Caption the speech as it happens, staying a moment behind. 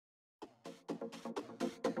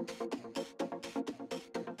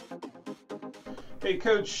Hey,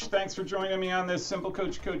 Coach, thanks for joining me on this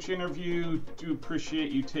SimpleCoach interview. Do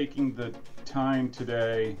appreciate you taking the time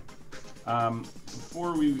today.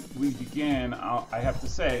 Before we begin, I have to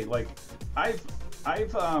say, like, I've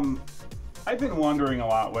been wondering a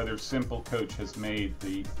lot whether SimpleCoach has made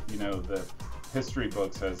the history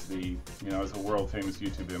books as as a world famous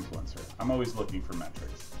YouTube influencer. I'm always looking for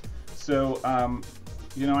metrics. So,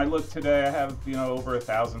 I look today, I have over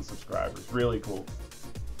 1,000 subscribers. Really cool.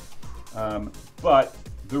 But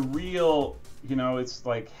the real, it's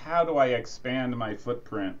like, how do I expand my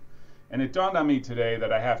footprint? And it dawned on me today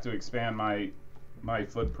that I have to expand my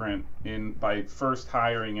footprint by first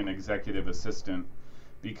hiring an executive assistant,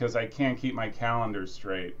 because I can't keep my calendar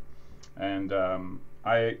straight. And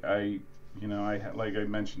like I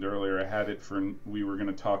mentioned earlier, I had it we were going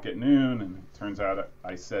to talk at noon, and it turns out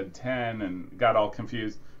I said 10 and got all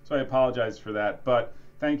confused. So I apologize for that. But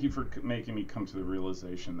thank you for making me come to the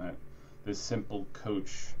realization that this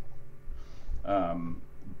SimpleCoach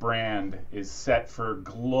brand is set for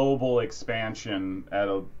global expansion at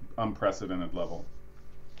an unprecedented level.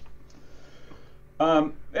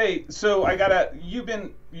 Hey, so you've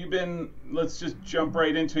been, let's just jump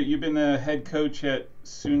right into it. You've been the head coach at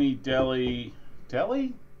SUNY Delhi.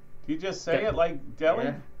 Delhi? Did you just say it like Delhi?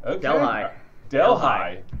 Yeah. Okay.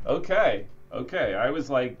 Delhi. Okay. I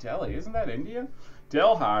was like, Delhi, isn't that India?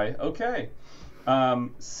 Delhi. Okay.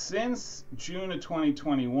 Since June of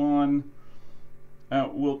 2021,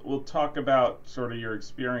 we'll talk about sort of your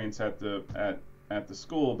experience at the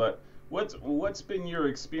school, but what's been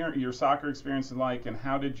your soccer experience like, and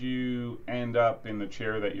how did you end up in the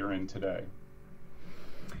chair that you're in today?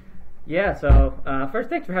 Yeah, so first,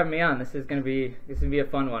 thanks for having me on. This is gonna be a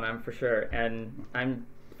fun one, I'm for sure. And I'm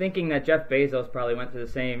thinking that Jeff Bezos probably went through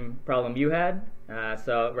the same problem you had.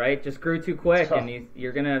 So right, just grew too quick, and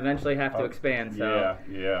you're gonna eventually have to expand. So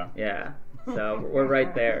yeah. So we're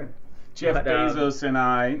right there. Jeff Bezos and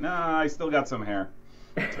I still got some hair.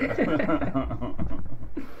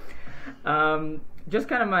 Just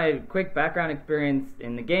kind of my quick background experience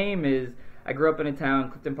in the game is I grew up in a town,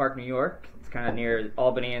 Clifton Park, New York. It's kind of near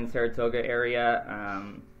Albany and Saratoga area.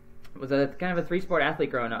 Was a kind of a 3-sport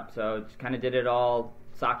athlete growing up, so just kind of did it all: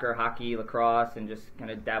 soccer, hockey, lacrosse, and just kind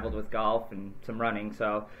of dabbled with golf and some running.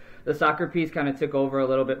 So the soccer piece kind of took over a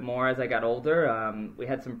little bit more as I got older. We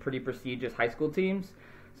had some pretty prestigious high school teams,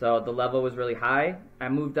 so the level was really high. I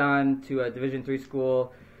moved on to a Division III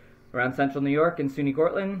school around Central New York in SUNY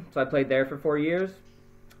Cortland, so I played there for 4 years.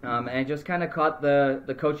 And I just kind of caught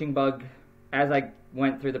the coaching bug as I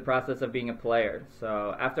went through the process of being a player.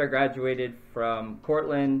 So after I graduated from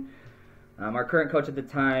Cortland, our current coach at the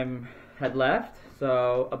time had left,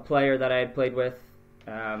 so a player that I had played with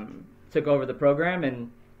took over the program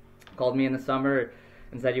and called me in the summer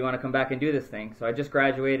and said, "You want to come back and do this thing?" So I just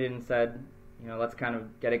graduated and said, let's kind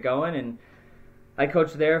of get it going. And I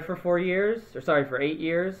coached there for 8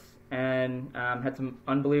 years, and had some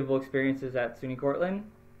unbelievable experiences at SUNY Cortland.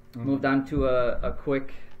 Mm-hmm. Moved on to a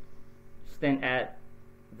quick stint at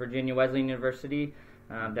Virginia Wesleyan University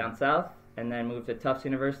down south, and then moved to Tufts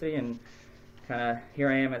University, and kind of here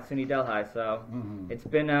I am at SUNY Delhi. So It's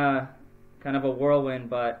been kind of a whirlwind,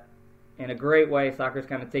 but in a great way. Soccer's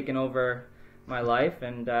kind of taken over my life,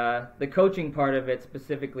 and the coaching part of it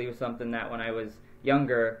specifically was something that when I was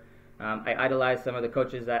younger, I idolized some of the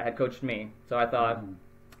coaches that had coached me. So I thought,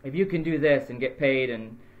 if you can do this and get paid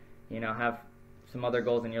and have some other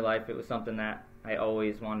goals in your life, it was something that I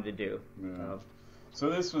always wanted to do. Yeah. So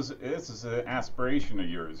this is an aspiration of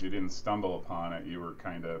yours. You didn't stumble upon it. You were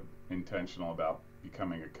kind of intentional about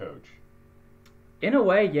becoming a coach. In a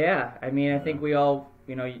way, yeah. I mean, I think we all,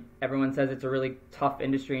 everyone says it's a really tough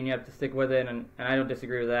industry and you have to stick with it, and I don't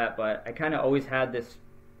disagree with that, but I kind of always had this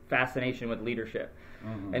fascination with leadership,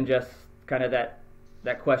 and just kind of that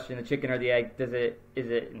question, the chicken or the egg, is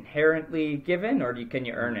it inherently given, or can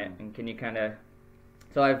you earn it, and can you kind of...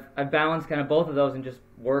 So I've balanced kind of both of those and just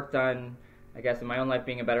worked on, I guess, in my own life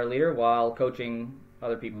being a better leader while coaching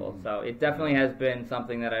other people. So it definitely has been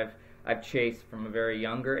something that I've chased from a very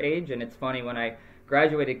younger age. And it's funny, when I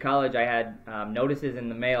graduated college, I had notices in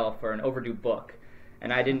the mail for an overdue book,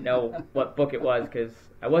 and I didn't know what book it was because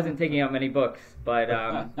I wasn't taking out many books. But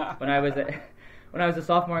when I was a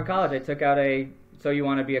sophomore in college, I took out a "So You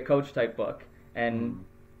Want to Be a Coach" type book, and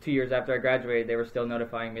 2 years after I graduated, they were still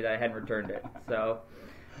notifying me that I hadn't returned it. So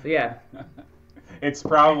yeah. It's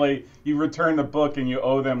probably you return the book and you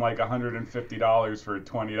owe them like $150 for a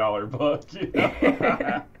 $20 book.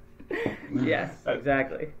 Yes,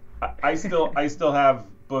 exactly. I still have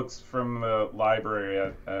books from the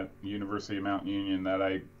library at University of Mount Union that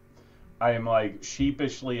I I am like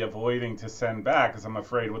sheepishly avoiding to send back because I'm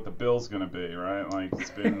afraid what the bill's going to be, right? Like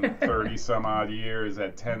it's been 30 some odd years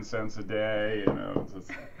at 10 cents a day, it's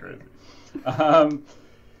just crazy.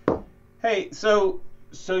 Hey, so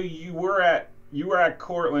you were at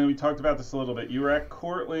Cortland. We talked about this a little bit. You were at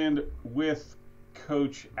Cortland with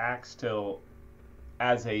Coach Axtell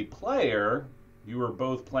as a player. You were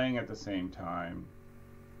both playing at the same time,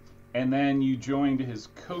 and then you joined his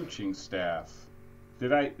coaching staff.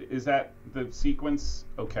 Is that the sequence?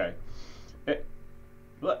 Okay.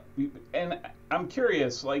 And I'm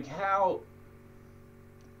curious, like how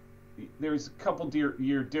there's a couple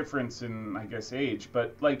year difference in, I guess, age,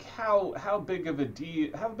 but like how big of a deal,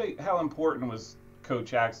 how important was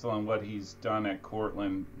Coach Axtell and what he's done at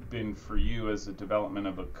Cortland been for you as a development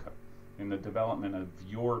in the development of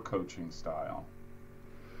your coaching style?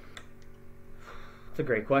 It's a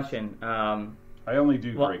great question. I only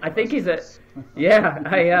do well, great I think questions.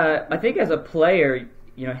 I think as a player,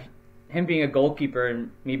 him being a goalkeeper and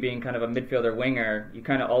me being kind of a midfielder winger, you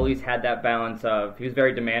kind of always had that balance of, he was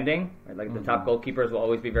very demanding, right? Like the top goalkeepers will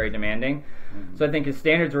always be very demanding. So I think his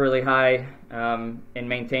standards were really high in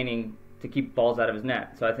maintaining to keep balls out of his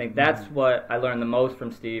net. So I think that's what I learned the most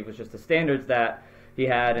from Steve, was just the standards that he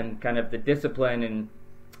had and kind of the discipline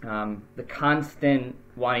and the constant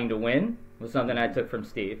wanting to win was something I took from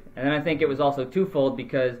Steve. And then I think it was also twofold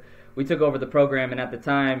because we took over the program, and at the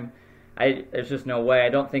time, there's just no way. I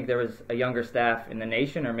don't think there was a younger staff in the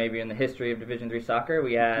nation or maybe in the history of Division III soccer.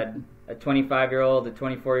 We had a 25-year-old, a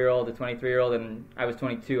 24-year-old, a 23-year-old, and I was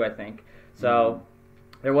 22, I think. So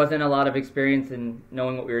there wasn't a lot of experience in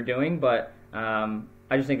knowing what we were doing, but I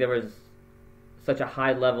just think there was such a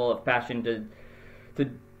high level of passion to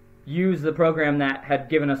use the program that had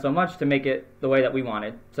given us so much to make it the way that we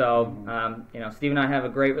wanted. So, Steve and I have a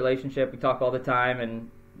great relationship. We talk all the time, and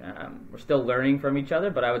we're still learning from each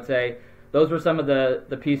other, but I would say those were some of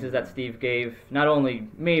the pieces that Steve gave, not only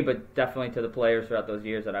me, but definitely to the players throughout those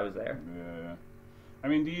years that I was there. Yeah. I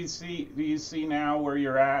mean, do you see now where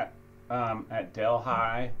you're at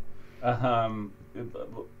Delhi,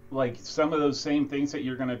 like some of those same things that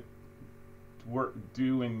you're going to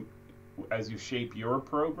do as you shape your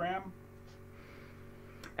program?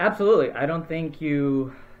 Absolutely. I don't think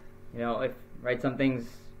if something's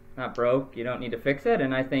not broke, you don't need to fix it.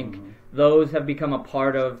 And I think those have become a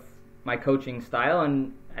part of my coaching style.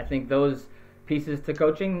 And I think those pieces to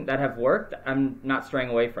coaching that have worked, I'm not straying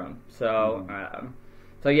away from. So,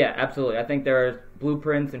 yeah, absolutely. I think there are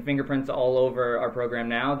blueprints and fingerprints all over our program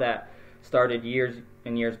now that started years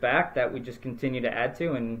and years back that we just continue to add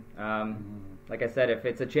to. And like I said, if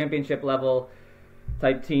it's a championship level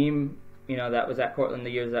type team, that was at Cortland the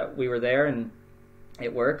years that we were there, and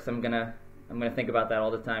it works, I'm gonna think about that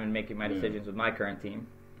all the time and making my decisions with my current team.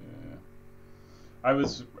 Yeah.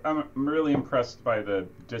 I'm really impressed by the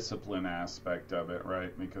discipline aspect of it,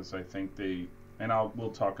 right? Because I think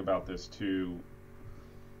we'll talk about this too,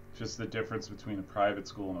 just the difference between a private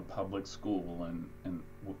school and a public school, and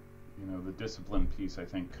the discipline piece I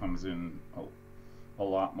think comes in a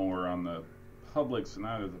lot more on the public, so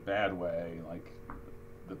not in a bad way, like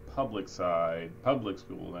the public side, public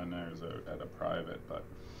school, than there's at a private. But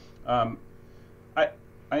I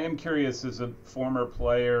am curious, as a former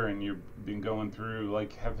player, and you've been going through,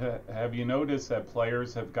 like, have you noticed that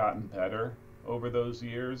players have gotten better over those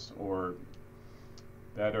years, or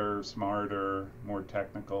better, smarter, more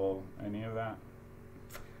technical, any of that?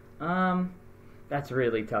 That's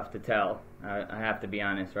really tough to tell. I have to be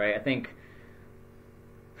honest, right? I think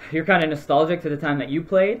you're kind of nostalgic to the time that you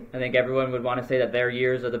played. I think everyone would want to say that their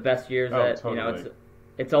years are the best years. Totally.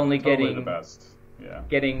 It's only totally the best. Yeah.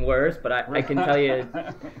 Getting worse. But I can tell you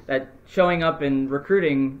that showing up and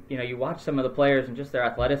recruiting, you watch some of the players and just their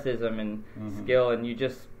athleticism and skill, and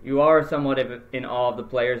you are somewhat in awe of the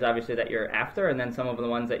players, obviously, that you're after, and then some of the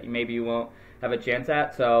ones that maybe you won't have a chance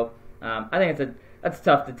at. So I think that's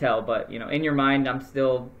tough to tell. But in your mind, I'm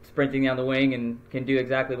still sprinting down the wing and can do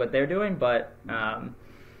exactly what they're doing. But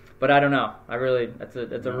I don't know. That's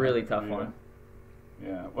a really tough one.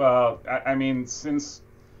 Yeah. Well, I mean, since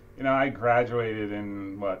I graduated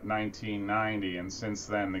in 1990, and since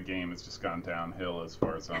then the game has just gone downhill as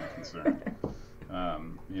far as I'm concerned.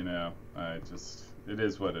 It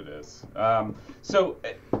is what it is. So,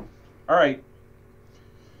 all right.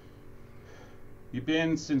 You've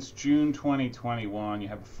been since June 2021. You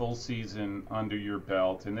have a full season under your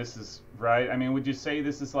belt, and this is right. I mean, would you say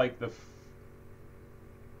this is like the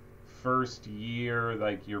first year,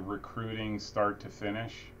 like your recruiting start to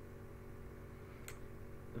finish?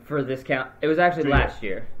 For this count, it was actually last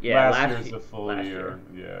year. Yeah, last year's a full year.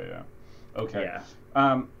 Yeah. Okay.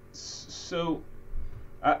 Yeah. So,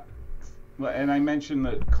 And I mentioned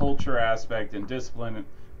the culture aspect and discipline.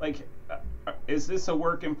 Like, is this a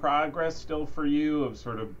work in progress still for you of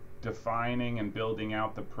sort of defining and building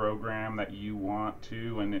out the program that you want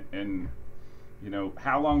to, and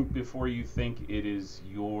how long before you think it is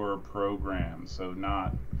your program? So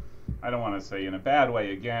not, I don't want to say in a bad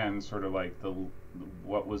way again, sort of like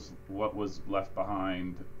what was left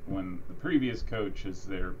behind when the previous coach, is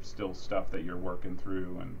there still stuff that you're working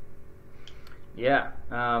through? And yeah,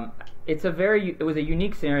 it was a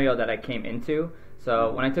unique scenario that I came into.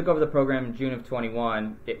 So when I took over the program in June of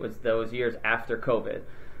 21, it was those years after COVID.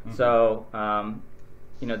 Mm-hmm. So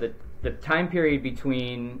the time period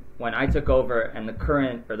between when I took over and the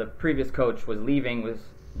previous coach was leaving was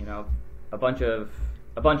a bunch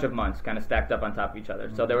of months kind of stacked up on top of each other.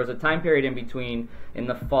 Mm-hmm. So there was a time period in between, in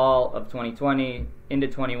the fall of 2020 into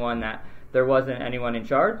 21, that there wasn't anyone in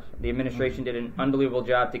charge. The administration did an unbelievable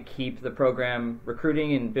job to keep the program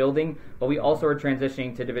recruiting and building, but we also were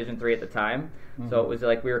transitioning to Division III at the time. Mm-hmm. So it was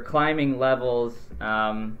like we were climbing levels,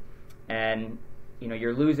 and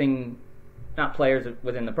you're losing not players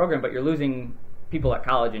within the program, but you're losing people at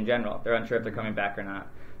college in general. They're unsure if they're coming back or not.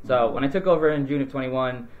 So when I took over in June of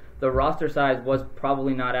 21, the roster size was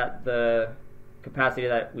probably not at the capacity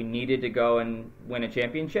that we needed to go and win a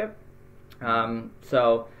championship.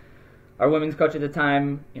 So our women's coach at the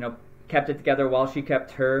time, kept it together while she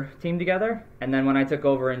kept her team together. And then when I took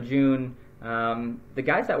over in June, the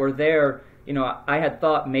guys that were there, I had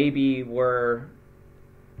thought maybe were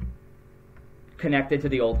connected to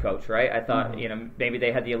the old coach, right? I thought, maybe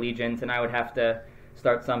they had the allegiance and I would have to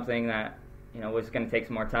start something that, was going to take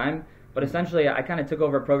some more time. But essentially, I kind of took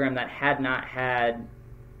over a program that had not had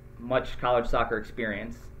much college soccer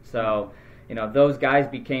experience. So, those guys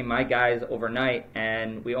became my guys overnight,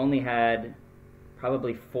 and we only had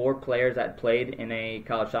probably 4 players that played in a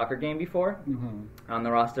college soccer game before on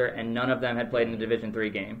the roster, and none of them had played in a Division III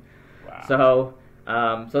game. Wow.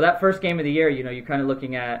 So that first game of the year, you're kind of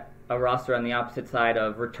looking at a roster on the opposite side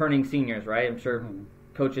of returning seniors, right? I'm sure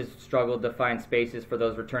coaches struggled to find spaces for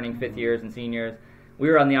those returning fifth years and seniors. We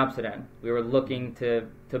were on the opposite end. We were looking to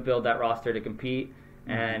build that roster to compete,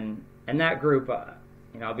 and that group,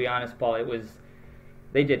 I'll be honest, Paul,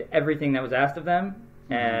 they did everything that was asked of them,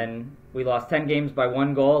 and we lost 10 games by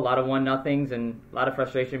 1 goal, a lot of 1-0s and a lot of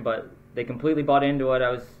frustration, but they completely bought into what I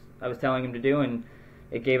was telling them to do, and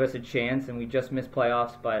it gave us a chance, and we just missed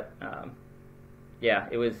playoffs, but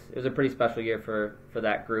it was a pretty special year for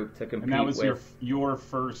that group to compete with. And that was your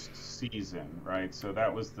first season, right? So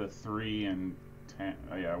that was the 3-10,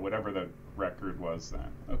 whatever the record was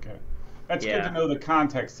then. Okay. That's good to know the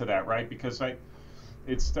context to that, right? Because I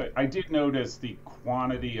did notice the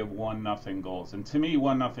quantity of 1-0 goals, and to me,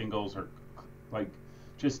 1-0 goals are like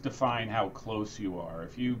just define how close you are.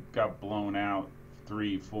 If you got blown out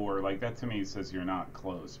 3-4, like that to me says you're not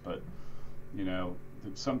close. But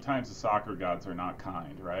sometimes the soccer gods are not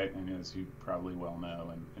kind, right? And as you probably well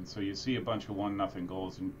know, and so you see a bunch of 1-0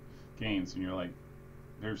 goals in games, and you're like,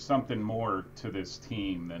 there's something more to this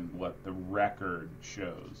team than what the record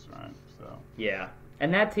shows, right? So yeah.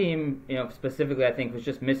 And that team, specifically, I think was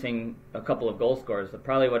just missing a couple of goal scorers. So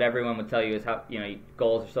probably what everyone would tell you is how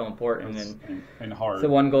goals are so important and hard. So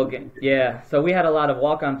 1 goal game, yeah. So we had a lot of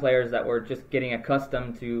walk-on players that were just getting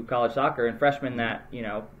accustomed to college soccer, and freshmen that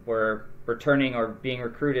were returning or being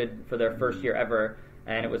recruited for their first year ever.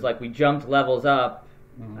 And it was like we jumped levels up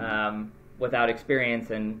without experience,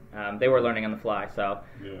 and they were learning on the fly. So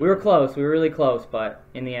we were close. We were really close, but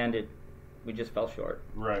in the end, we just fell short.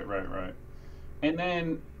 Right. And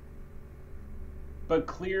then, but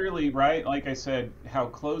clearly, right, like I said, how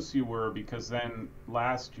close you were, because then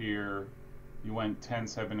last year you went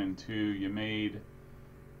 10-7-2. You made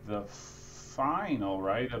the final,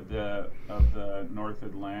 right, of the North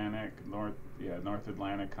Atlantic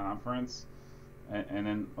Conference, and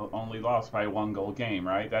then only lost by a 1-goal game,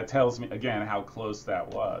 right? That tells me again how close that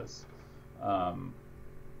was.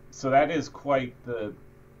 So that is quite the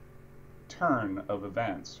turn of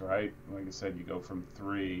events, right? Like I said, you go from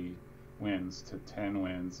 3 wins to 10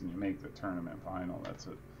 wins, and you make the tournament final.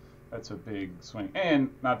 That's a big swing. And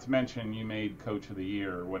not to mention, you made Coach of the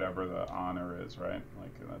Year or whatever the honor is, right?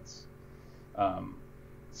 Like that's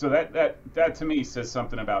so that to me says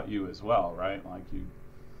something about you as well, right? Like you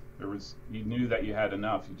knew that you had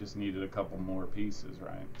enough. You just needed a couple more pieces,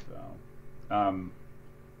 right? So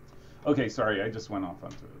okay, sorry, I just went off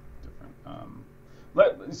onto a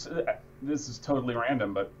different. This is totally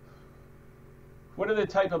random, but what are the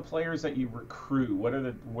type of players that you recruit? What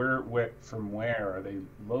are from where are they?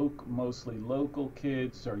 Mostly local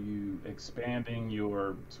kids? Are you expanding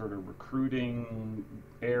your sort of recruiting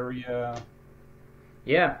area?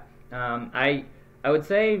 Yeah, I would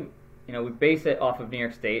say, we base it off of New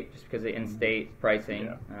York State just because of the in-state pricing.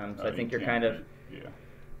 Yeah. So I think you're kind of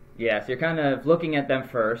yeah. So you're kind of looking at them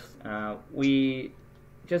first. We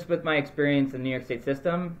just with my experience in the New York State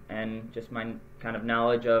system and just my kind of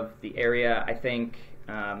knowledge of the area, I think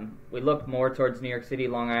we look more towards New York City,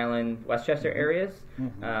 Long Island, Westchester areas.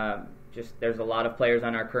 Just there's a lot of players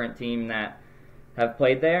on our current team that have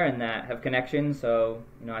played there and that have connections. So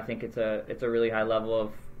I think it's a really high level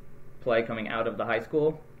of play coming out of the high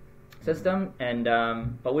school system. And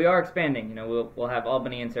but we are expanding. We'll have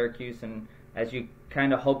Albany and Syracuse, and as you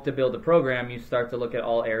kind of hope to build a program, you start to look at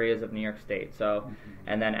all areas of New York State. So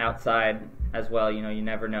and then outside as well. You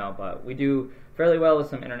never know, but we do fairly well with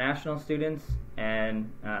some international students,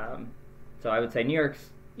 and so I would say New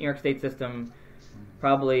York State system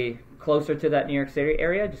probably closer to that New York City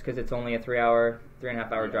area, just because it's only a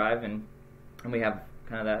 3.5 hour drive, and we have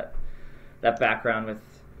kind of that background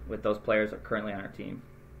with those players that are currently on our team.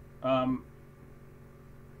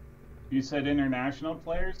 You said international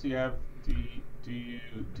players. Do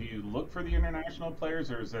you look for the international players,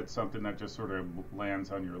 or is that something that just sort of lands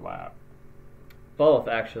on your lap? Both,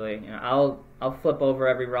 actually. I'll flip over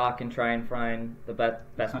every rock and try and find the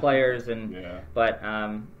best players, and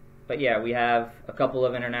but yeah, we have a couple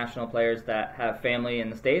of international players that have family in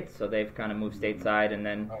the States, so they've kind of moved stateside and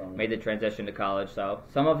then made the transition to college. So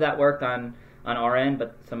some of that worked on our end,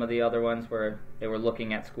 but some of the other ones they were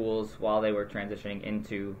looking at schools while they were transitioning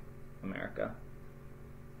into America.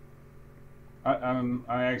 I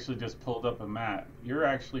actually just pulled up a map. You're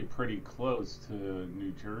actually pretty close to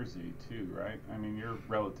New Jersey too, right? I mean, you're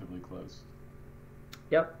relatively close.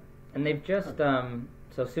 Yep, and they've just so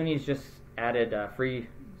SUNY's just added the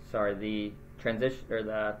transition or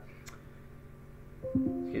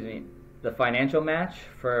the financial match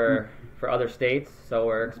for other states. So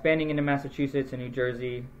we're expanding into Massachusetts and New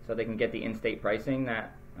Jersey so they can get the in-state pricing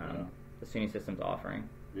that the SUNY system's offering.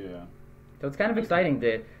 Yeah. So it's kind of exciting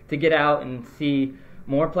to get out and see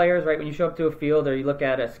more players, right? When you show up to a field or you look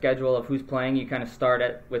at a schedule of who's playing, you kind of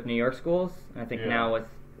start with New York schools. And I think now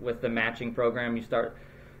with the matching program, you start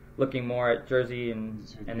looking more at Jersey and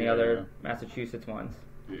the other Massachusetts ones.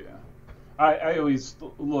 Yeah. I always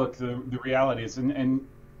look, the reality is, and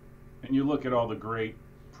you look at all the great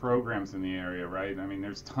programs in the area, right? I mean,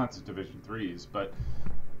 there's tons of Division IIIs, but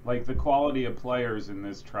like the quality of players in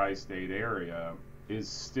this tri-state area is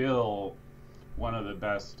still one of the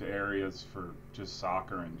best areas for just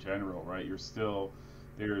soccer in general, right?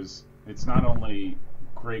 It's not only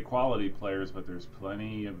great quality players, but there's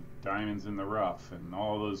plenty of diamonds in the rough and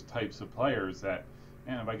all those types of players that,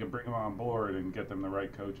 man, if I could bring them on board and get them the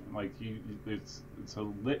right coach, it's a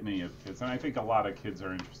litany of kids. And I think a lot of kids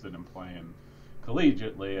are interested in playing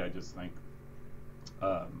collegiately. I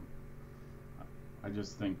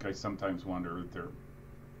just think I sometimes wonder if their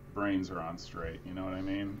brains are on straight, you know what I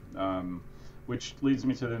mean? Which leads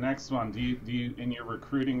me to the next one. Do you in your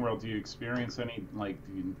recruiting world, do you experience any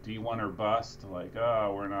D1 or bust? Like,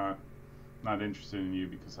 we're not interested in you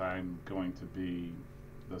because I'm going to be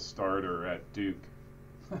the starter at Duke.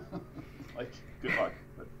 Like, good luck.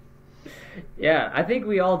 Yeah, I think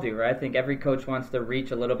we all do, right? I think every coach wants to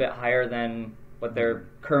reach a little bit higher than what their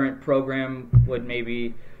current program would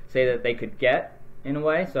maybe say that they could get in a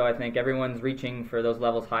way. So I think everyone's reaching for those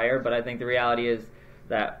levels higher, but I think the reality is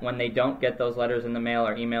that when they don't get those letters in the mail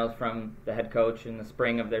or emails from the head coach in the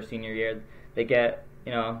spring of their senior year, they get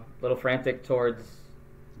a little frantic towards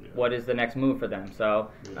what is the next move for them. So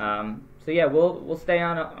we'll stay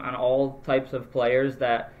on all types of players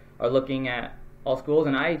that are looking at all schools,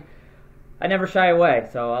 and I never shy away.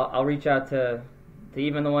 So I'll reach out to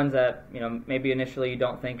even the ones that maybe initially you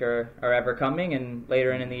don't think are ever coming, and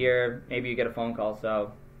later in the year maybe you get a phone call.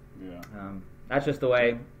 So that's just the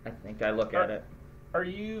way I think I look at it. Are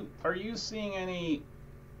you seeing any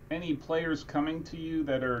players coming to you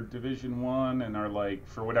that are Division I and are like,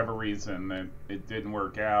 for whatever reason that it didn't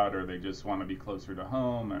work out, or they just want to be closer to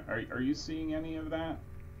home? Are you seeing any of that,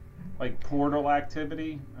 like portal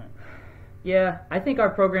activity? Yeah, I think our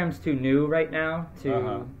program's too new right now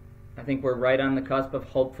I think we're right on the cusp of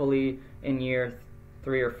hopefully in year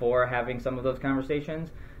 3 or 4 having some of those conversations.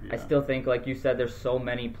 I still think, like you said, there's so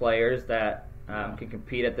many players that can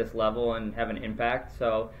compete at this level and have an impact.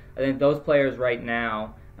 So I think those players right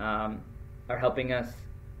now are helping us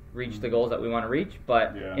reach the goals that we want to reach.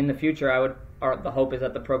 But in the future, the hope is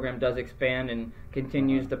that the program does expand and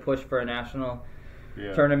continues to push for a national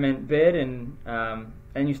tournament bid, and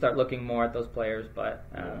then you start looking more at those players. But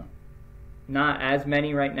not as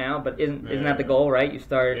many right now. But isn't that the goal, right? You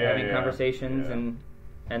start having conversations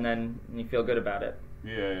and then you feel good about it.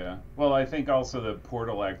 Yeah, yeah. Well, I think also the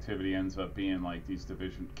portal activity ends up being like these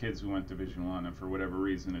kids who went Division 1, and for whatever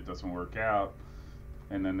reason it doesn't work out,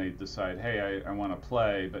 and then they decide, hey, I want to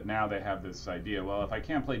play, but now they have this idea, well, if I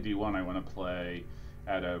can't play D1, I want to play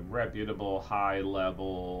at a reputable, high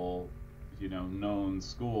level, known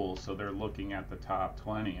school. So they're looking at the top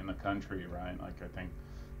 20 in the country, right? Like I think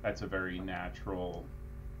that's a very natural.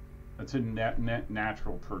 It's a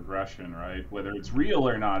natural progression, right? Whether it's real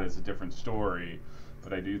or not is a different story,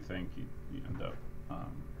 but I do think you end up.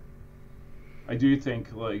 I do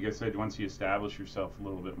think, like I said, once you establish yourself a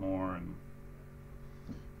little bit more, and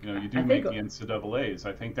you do make the NCAA's.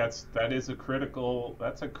 I think that's a critical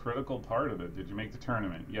part of it. Did you make the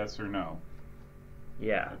tournament? Yes or no?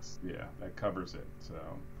 Yeah. That covers it. So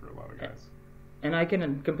for a lot of guys. And I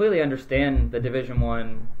can completely understand the Division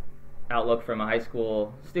 1 outlook from a high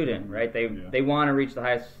school student, right? They want to reach the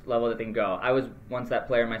highest level that they can go. I was once that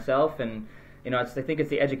player myself, and I think it's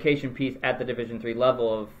the education piece at the Division 3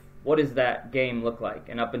 level of what does that game look like.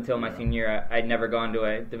 And up until my senior year, I'd never gone to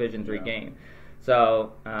a Division 3 game.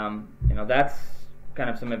 So that's kind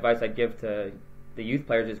of some advice I'd give to the youth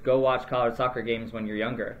players is go watch college soccer games when you're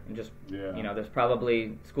younger, and just there's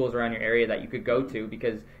probably schools around your area that you could go to,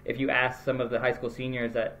 because if you ask some of the high school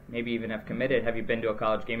seniors that maybe even have committed, have you been to a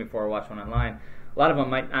college game before or watched one online, a lot of them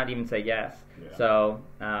might not even say yes. So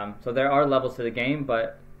there are levels to the game,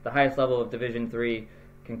 but the highest level of Division 3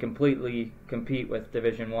 can completely compete with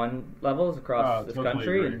Division 1 levels across this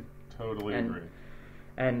country. Totally agree.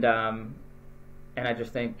 And I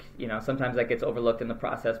just think, sometimes that gets overlooked in the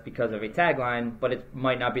process because of a tagline, but it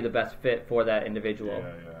might not be the best fit for that individual.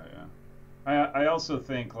 Yeah. I also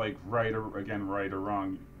think, like, right or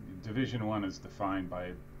wrong, Division 1 is defined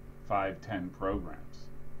by 5-10 programs.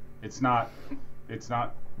 It's not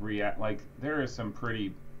like there is some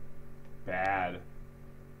pretty bad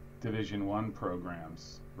Division 1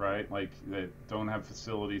 programs, right? Like that don't have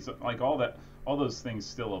facilities, like all those things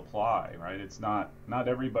still apply, right? It's not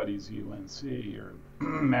everybody's UNC or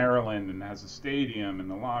Maryland and has a stadium and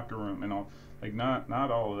the locker room and all, like not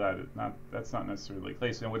all of that. That's not necessarily the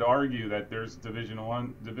case. And I would argue that there's Division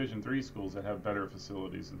 3 schools that have better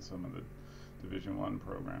facilities than some of the Division 1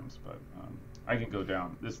 programs. But I can go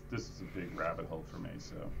down. This is a big rabbit hole for me.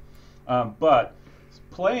 So, but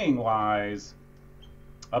playing wise,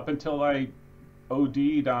 up until I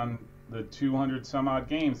OD'd on the 200 some odd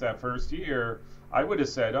games that first year, I would have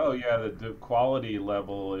said, oh yeah, the quality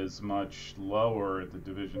level is much lower at the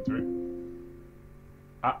Division 3.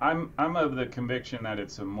 I'm of the conviction that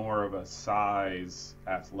it's more of a size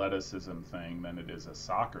athleticism thing than it is a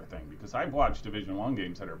soccer thing, because I've watched Division 1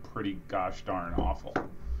 games that are pretty gosh darn awful,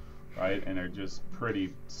 right? And they're just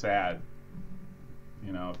pretty sad.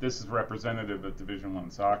 If this is representative of Division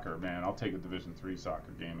 1 soccer, man, I'll take a Division 3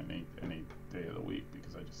 soccer game any day of the week,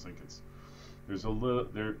 because I just think there's a little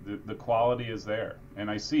the quality is there,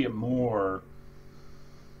 and I see it more.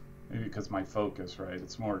 Maybe because my focus, right?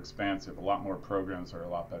 It's more expansive. A lot more programs are a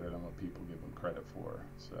lot better than what people give them credit for.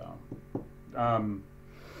 So,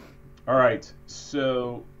 all right.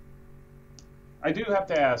 So, I do have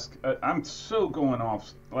to ask. I'm so going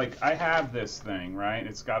off. Like, I have this thing, right?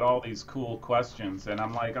 It's got all these cool questions, and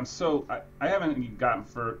I'm like, I haven't even gotten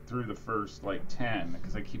through the first 10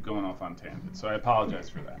 because I keep going off on tangents. So I apologize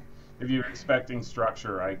for that. If you're expecting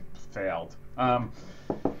structure, I failed.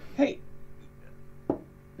 Hey.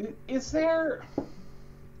 Is there,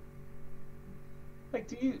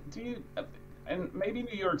 do you, and maybe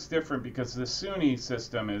New York's different because the SUNY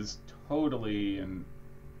system is totally, and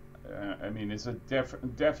it's a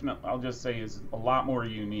definite, I'll just say is a lot more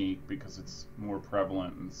unique because it's more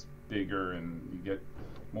prevalent and it's bigger and you get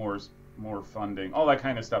more funding, all that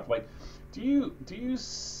kind of stuff. Do you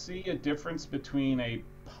see a difference between a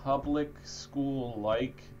public school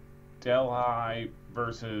like Delhi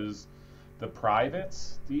versus the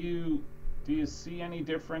privates? Do you see any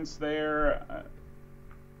difference there?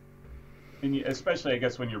 And especially, I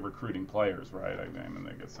guess, when you're recruiting players, right? I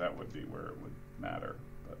guess that would be where it would matter.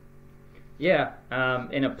 But yeah,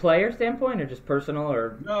 in a player standpoint, or just personal,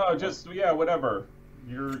 or no, just whatever.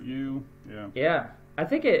 Yeah,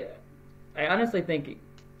 I honestly think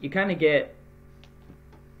you kind of get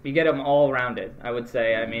them all rounded. I would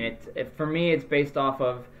say. I mean, for me, it's based off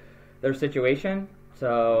of their situation.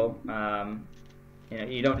 So,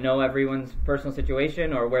 you don't know everyone's personal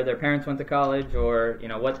situation or where their parents went to college or,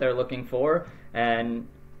 what they're looking for. And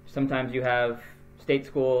sometimes you have state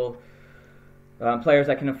school players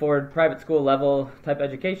that can afford private school level type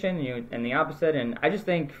education and the opposite. And I just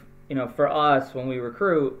think, for us, when we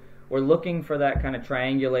recruit, we're looking for that kind of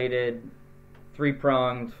triangulated,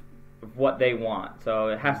 three-pronged what they want. So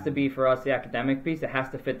it has to be for us the academic piece. It has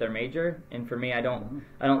to fit their major. And for me, I don't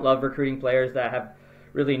love recruiting players that have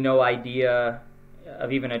really no idea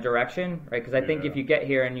of even a direction, right? Because I think if you get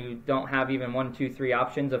here and you don't have even 1, 2, 3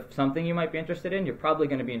 options of something you might be interested in, you're probably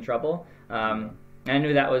going to be in trouble. I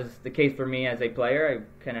knew that was the case for me as a player.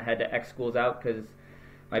 I kind of had to X schools out because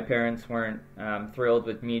my parents weren't thrilled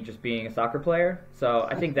with me just being a soccer player. So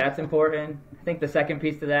I think that's important. I think the second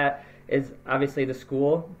piece to that is obviously the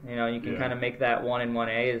school. You know, you can kind of make that 1 and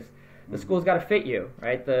 1A is the school's got to fit you,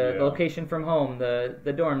 right? The location from home, the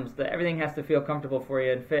dorms, everything has to feel comfortable for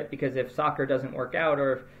you and fit, because if soccer doesn't work out,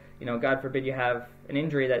 or if, you know, God forbid you have an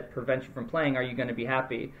injury that prevents you from playing, are you going to be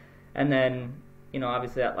happy? And then, you know,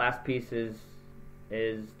 obviously that last piece is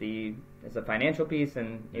a financial piece,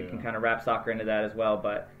 and you can kind of wrap soccer into that as well.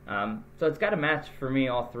 But so it's got to match for me,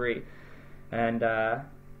 all three, and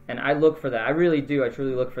I look for that. I really do. I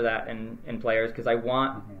truly look for that in players, because I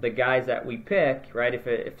want the guys that we pick, right? If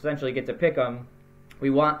essentially get to pick them, we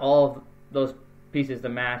want all of those pieces to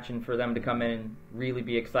match, and for them to come in and really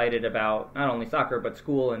be excited about not only soccer but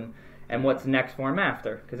school and what's next for them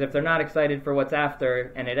after. Because if they're not excited for what's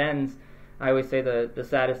after and it ends, I always say the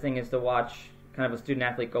saddest thing is to watch kind of a student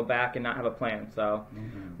athlete go back and not have a plan. So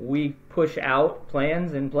we push out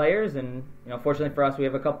plans and players, and you know, fortunately for us, we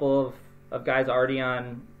have a couple of guys already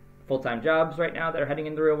on full-time jobs right now that are heading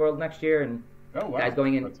into the real world next year, and guys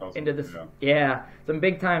going into this some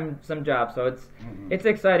big time some jobs. So it's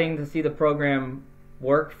exciting to see the program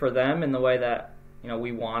work for them in the way that, you know,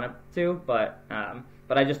 we want it to, but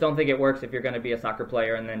I just don't think it works if you're going to be a soccer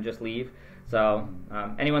player and then just leave. So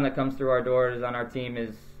anyone that comes through our doors on our team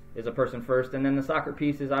is a person first, and then the soccer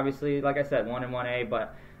piece is obviously, like I said, 1 and 1A.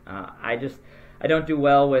 But I don't do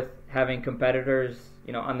well with having competitors,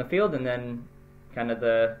 you know, on the field, and then kind of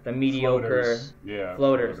the mediocre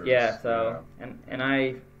floaters. So and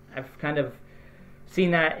I've kind of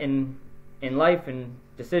seen that in life and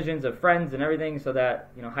decisions of friends and everything, so that,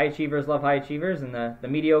 you know, high achievers love high achievers, and the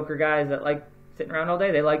mediocre guys that like sitting around all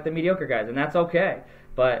day, they like the mediocre guys, and that's okay.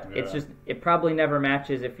 But it's just, it probably never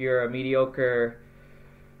matches if you're a mediocre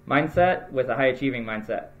mindset with a high achieving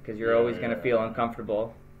mindset, because you're always going to feel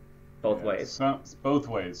uncomfortable both ways. So, both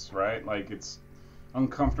ways, right? Like, it's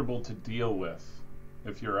uncomfortable to deal with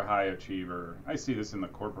if you're a high achiever. I see this in the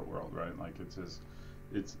corporate world, right? Like, it's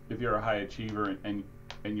if you're a high achiever and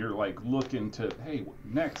you're like looking to, hey,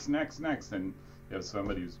 next, and you have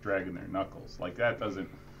somebody who's dragging their knuckles, like that doesn't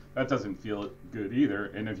feel good either.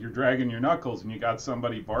 And if you're dragging your knuckles and you got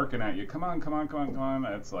somebody barking at you, come on,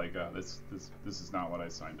 it's like, this is not what I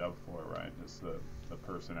signed up for, right? It's the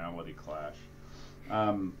personality clash.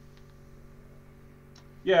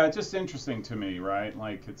 It's just interesting to me, right?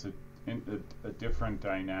 Like, it's a different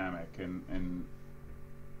dynamic, and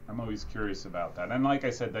I'm always curious about that. And like I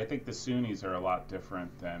said, I think the SUNYs are a lot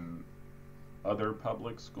different than other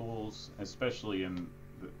public schools, especially in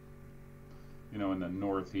in the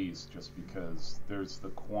Northeast, just because there's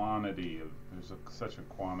such a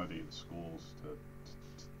quantity of schools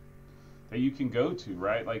that you can go to,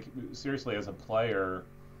 right? Like, seriously, as a player,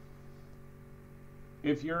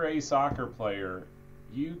 if you're a soccer player,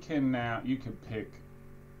 you can pick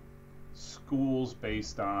schools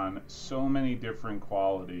based on so many different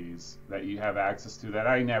qualities that you have access to that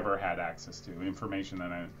I never had access to, information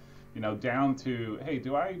that I down to, hey,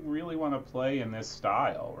 do I really want to play in this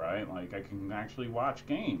style, right? Like, I can actually watch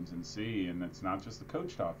games and see, and it's not just the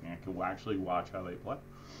coach talking. I can actually watch how they play.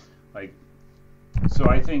 Like, so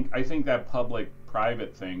I think that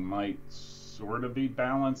public-private thing might sort of be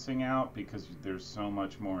balancing out, because there's so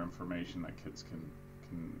much more information that kids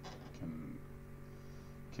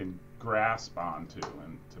can grasp onto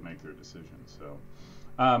and to make their decisions. So,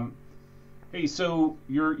 hey, so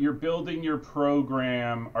you're building your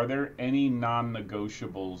program. Are there any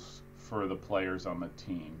non-negotiables for the players on the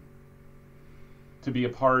team to be a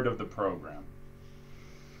part of the program?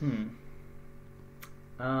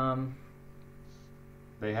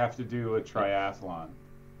 They have to do a triathlon.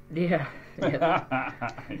 Yeah.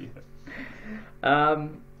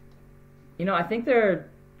 I think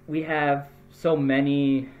we have so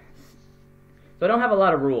many. So I don't have a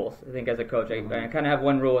lot of rules, I think, as a coach. I kind of have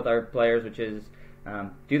one rule with our players, which is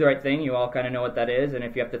do the right thing. You all kind of know what that is, and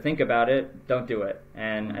if you have to think about it, don't do it.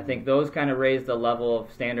 And I think those kind of raise the level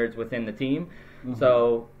of standards within the team.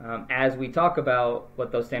 So as we talk about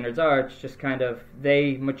what those standards are, it's just kind of,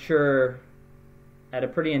 they mature at a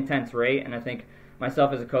pretty intense rate. And I think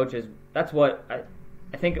myself as a coach, that's what I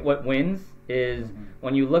think what wins is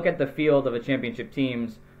when you look at the field of a championship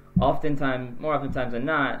teams, more oftentimes than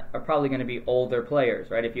not, are probably going to be older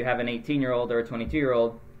players, right? If you have an 18-year-old or a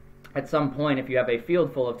 22-year-old, at some point, if you have a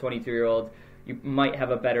field full of 22-year-olds, you might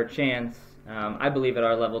have a better chance, I believe, at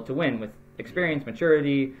our level to win with experience,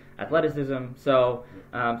 maturity, athleticism. So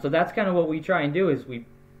that's kind of what we try and do.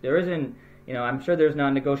 There isn't, I'm sure there's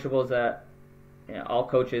non-negotiables that all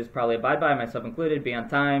coaches probably abide by, myself included. Be on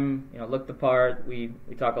time, look the part. We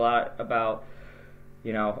talk a lot about,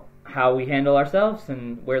 how we handle ourselves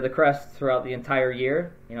and wear the crest throughout the entire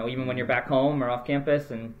year, even when you're back home or off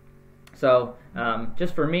campus. And so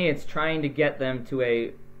just for me, it's trying to get them to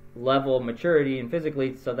a level of maturity and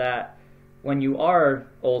physically so that when you are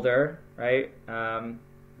older, right,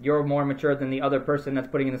 you're more mature than the other person that's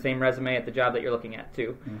putting in the same resume at the job that you're looking at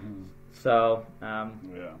too. Mm-hmm. So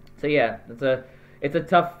it's a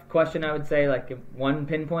tough question, I would say, like one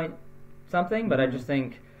pinpoint something, but I just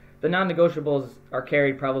think the non-negotiables are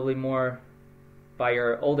carried probably more by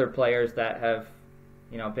your older players that have,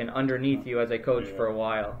 been underneath you as a coach for a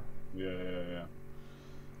while.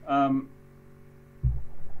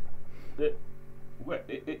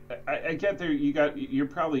 I get there. You're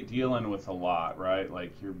probably dealing with a lot, right?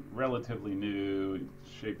 Like you're relatively new,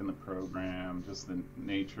 shaping the program, just the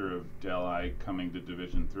nature of Delhi coming to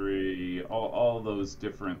Division III, all those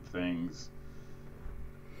different things.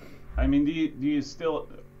 I mean, do you still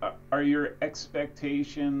are your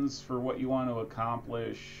expectations for what you want to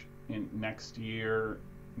accomplish in next year,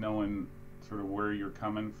 knowing sort of where you're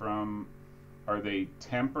coming from? Are they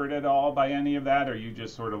tempered at all by any of that? Or are you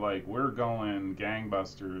just sort of like, we're going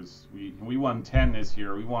gangbusters. We won 10 this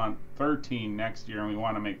year. We want 13 next year, and we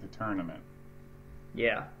want to make the tournament.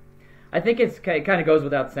 Yeah. I think it kind of goes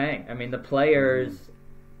without saying. I mean, the players,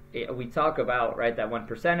 we talk about, right, that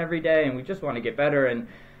 1% every day, and we just want to get better. And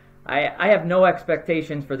I have no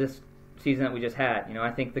expectations for this season that we just had.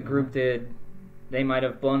 I think the group they might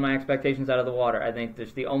have blown my expectations out of the water. I think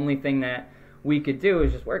the only thing that we could do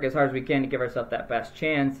is just work as hard as we can to give ourselves that best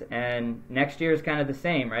chance, and next year is kind of the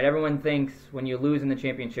same, right? Everyone thinks when you lose in the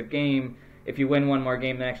championship game, if you win one more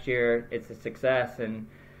game next year, it's a success, and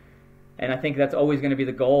I think that's always going to be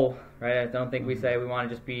the goal, right? I don't think we say we want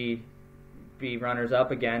to just be runners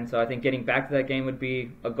up again. So I think getting back to that game would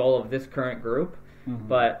be a goal of this current group,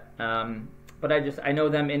 but I know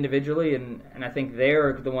them individually, and I think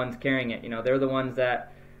they're the ones carrying it. They're the ones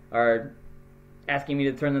that are asking me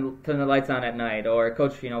to turn the lights on at night, or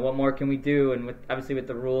coach, what more can we do? And obviously with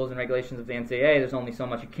the rules and regulations of the NCAA, there's only so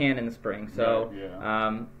much you can in the spring. So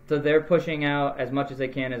so they're pushing out as much as they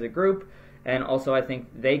can as a group, and also I think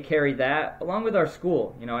they carry that along with our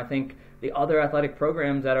school. I think the other athletic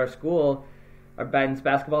programs at our school, our men's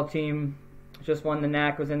basketball team just won the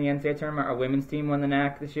NAC, was in the NCAA tournament. Our women's team won the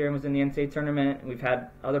NAC this year and was in the NCAA tournament. We've had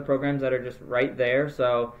other programs that are just right there.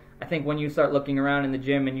 So I think when you start looking around in the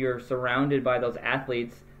gym and you're surrounded by those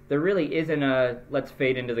athletes, there really isn't a let's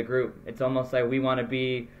fade into the group. It's almost like we want to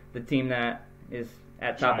be the team that is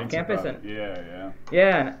at top of campus.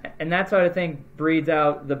 And that's what I think breeds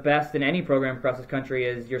out the best in any program across this country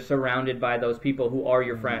is you're surrounded by those people who are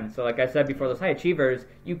your friends. So like I said before, those high achievers,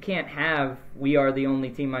 you can't have we are the only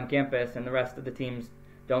team on campus and the rest of the teams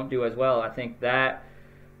don't do as well. I think that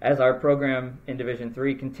as our program in Division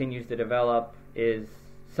III continues to develop is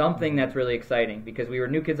something that's really exciting, because we were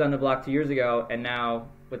new kids on the block 2 years ago, and now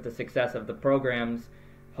with the success of the programs,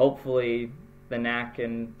 hopefully the NAC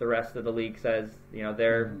and the rest of the league says,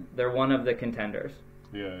 they're one of the contenders.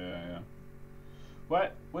 Yeah.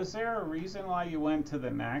 What was there a reason why you went to the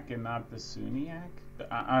NAC and not the SUNY?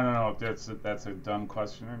 I don't know if that's a dumb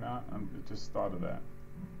question or not. I just thought of that.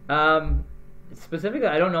 Specifically,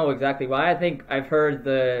 I don't know exactly why. I think I've heard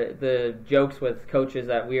the jokes with coaches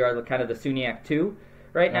that we are kind of the SUNYAC 2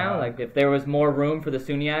 right now. Like if there was more room for the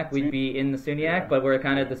SUNYAC, we'd be in the SUNYAC, but we're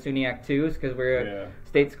kind of the SUNYAC 2s because we're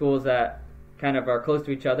state schools that kind of are close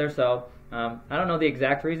to each other. So I don't know the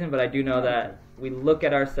exact reason, but I do know that we look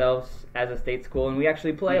at ourselves as a state school, and we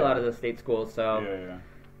actually play a lot of the state schools. So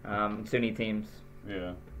SUNY teams.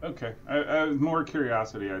 Yeah. Okay. I more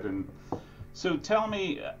curiosity. I didn't. So tell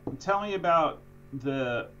me about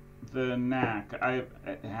the NAC.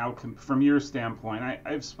 From your standpoint,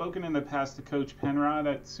 I've spoken in the past to Coach Penrod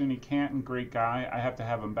at SUNY Canton. Great guy. I have to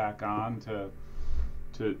have him back on to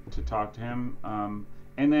talk to him.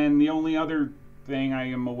 And then the only other thing I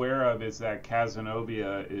am aware of is that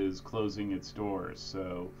Cazenovia is closing its doors.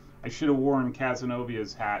 So I should have worn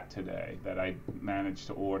Cazenovia's hat today that I managed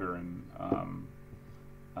to order.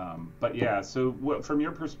 But yeah, so from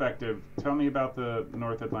your perspective, tell me about the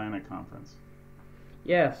North Atlantic Conference.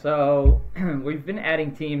 Yeah, so we've been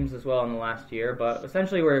adding teams as well in the last year, but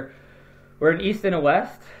essentially we're an East and a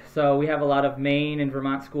West. So we have a lot of Maine and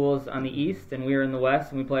Vermont schools on the East, and we're in the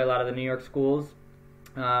West, and we play a lot of the New York schools.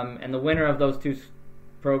 And the winner of those two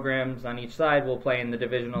programs on each side will play in the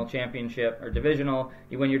divisional championship or divisional.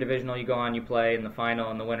 You win your divisional, you go on, you play in the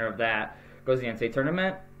final, and the winner of that goes to the NCAA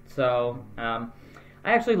tournament. So I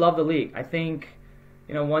actually love the league. I think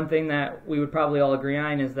one thing that we would probably all agree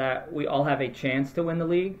on is that we all have a chance to win the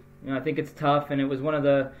league. I think it's tough, and it was one of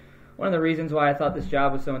the reasons why I thought this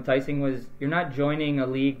job was so enticing was you're not joining a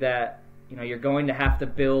league that you're going to have to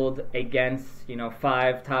build against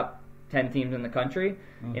 5 top 10 teams in the country.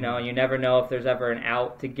 Mm-hmm. You never know if there's ever an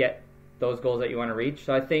out to get those goals that you want to reach.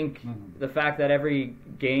 So I think the fact that every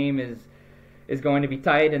game is going to be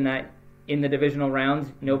tight and that in the divisional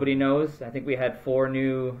rounds nobody knows. I think we had 4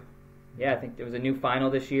 new. I think there was a new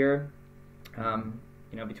final this year.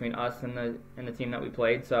 Between us and the team that we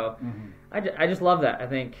played. So I just love that. I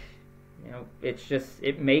think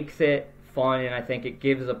it makes it fun, and I think it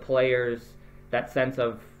gives the players that sense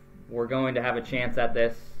of we're going to have a chance at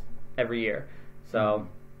this every year. So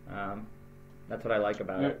that's what I like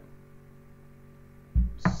about it.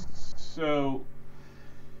 So,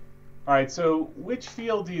 all right. So, which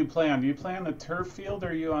field do you play on? Do you play on the turf field, or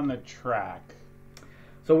are you on the track?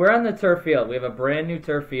 So we're on the turf field. We have a brand new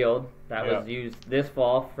turf field that was used this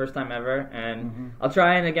fall, first time ever. And I'll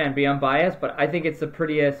try and, again, be unbiased, but I think it's the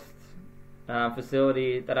prettiest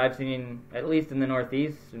facility that I've seen, at least in the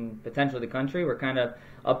Northeast and potentially the country. We're kind of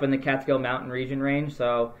up in the Catskill Mountain region range,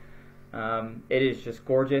 so it is just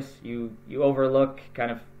gorgeous. You overlook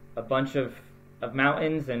kind of a bunch of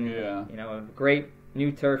mountains and a great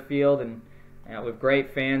new turf field, and we have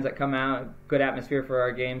great fans that come out, good atmosphere for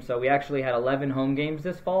our games. So we actually had 11 home games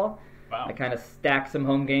this fall. Wow. I kind of stacked some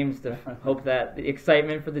home games to hope that the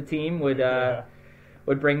excitement for the team would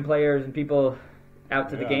bring players and people out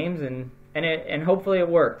to the games, and hopefully it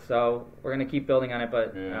worked. So we're going to keep building on it.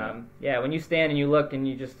 But when you stand and you look and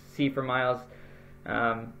you just see for miles,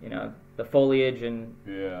 the foliage and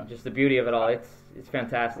just the beauty of it all, it's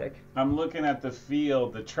fantastic. I'm looking at the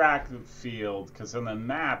field, the track field, because on the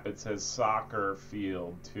map it says soccer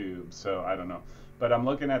field too. So I don't know. But I'm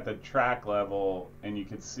looking at the track level, and you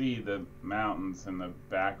can see the mountains in the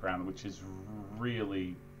background, which is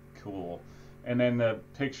really cool. And then the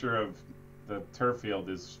picture of the turf field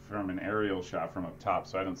is from an aerial shot from up top,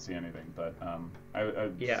 so I don't see anything. But I'm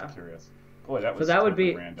just curious. Boy, that was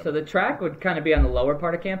totally random. So the track would kind of be on the lower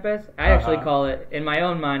part of campus. I actually call it, in my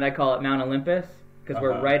own mind, I call it Mount Olympus, because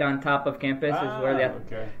we're right on top of campus is where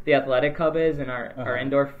the athletic hub is and our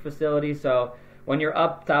indoor facility. So when you're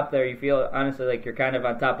up top there, you feel honestly like you're kind of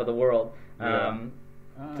on top of the world.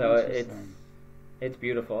 So it's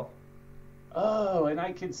beautiful. Oh, and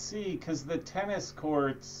I can see, because the tennis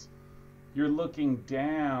courts, you're looking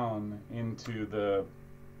down into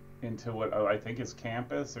what I think is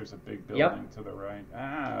campus. There's a big building to the right.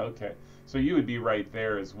 Okay. So you would be right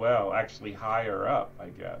there as well, actually higher up, I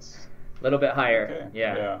guess. A little bit higher. Okay.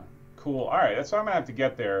 Yeah. Cool. All right. So I'm gonna have to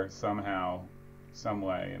get there somehow, some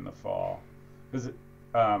way in the fall. So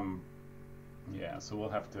we'll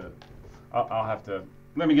have to. I'll have to.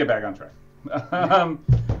 Let me get back on track.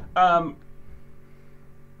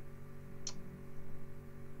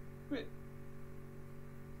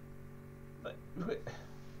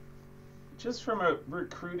 Just from a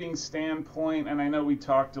recruiting standpoint, and I know we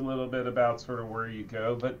talked a little bit about sort of where you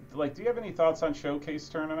go, but do you have any thoughts on showcase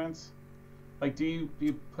tournaments? Do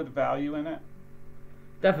you put value in it?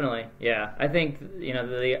 Definitely, yeah. I think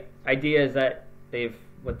the idea is that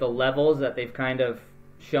with the levels that they've kind of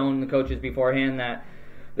shown the coaches beforehand that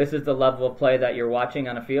this is the level of play that you're watching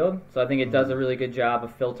on a field. So I think it does a really good job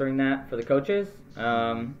of filtering that for the coaches.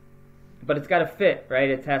 But it's got to fit, right?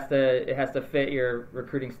 It has to fit your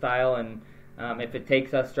recruiting style, and if it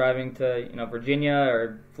takes us driving to Virginia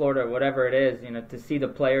or Florida or whatever it is, to see the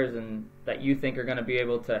players and that you think are going to be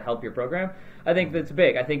able to help your program, I think that's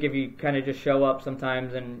big. I think if you kind of just show up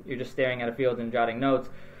sometimes and you're just staring at a field and jotting notes,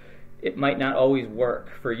 it might not always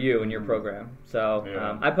work for you and your program.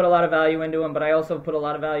 So I put a lot of value into them, but I also put a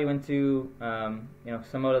lot of value into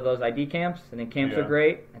some of those ID camps. I think camps are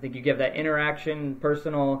great. I think you give that interaction,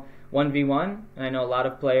 personal 1v1, and I know a lot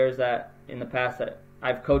of players that in the past that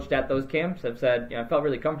I've coached at those camps have said, I felt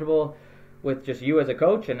really comfortable with just you as a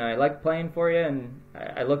coach, and I like playing for you, and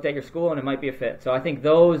I looked at your school, and it might be a fit. So I think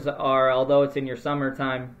those are, although it's in your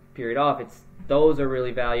summertime period off, those are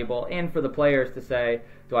really valuable, and for the players to say,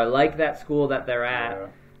 do I like that school that they're at,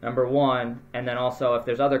 number one, and then also if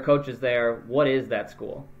there's other coaches there, what is that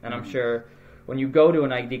school? And I'm sure when you go to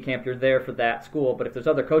an ID camp, you're there for that school, but if there's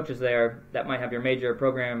other coaches there that might have your major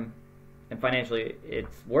program and financially it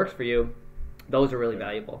works for you, those are really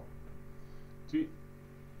valuable. Do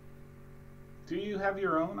you have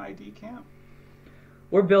your own ID camp?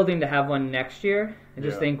 We're building to have one next year. I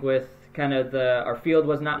just think with kind of our field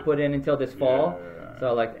was not put in until this fall. Yeah.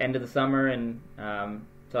 So like end of the summer, and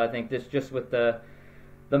so I think this just with the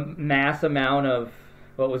mass amount of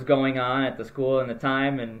what was going on at the school and the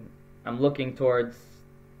time, and I'm looking towards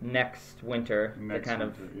next winter to kind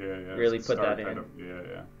of really put that in.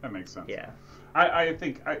 Yeah, that makes sense. Yeah. I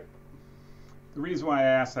think the reason why I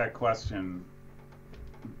asked that question,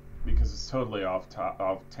 because it's totally off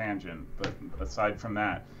tangent, but aside from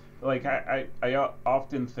that, like I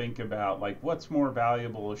often think about like what's more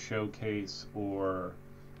valuable, a showcase or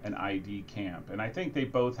an ID camp, and I think they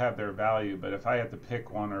both have their value, but if I had to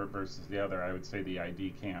pick one versus the other, I would say the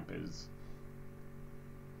ID camp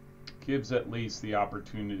gives at least the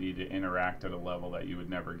opportunity to interact at a level that you would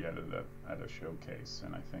never get at a showcase.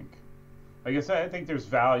 And I think there's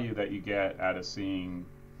value that you get out of seeing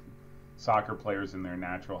soccer players in their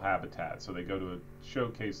natural habitat. So they go to a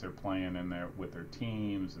showcase, they're playing with their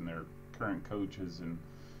teams and their current coaches, and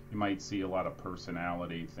you might see a lot of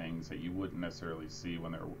personality things that you wouldn't necessarily see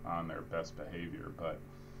when they're on their best behavior. But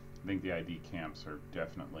I think the ID camps are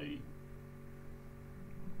definitely,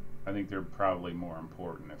 I think they're probably more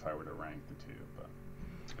important if I were to rank the two. But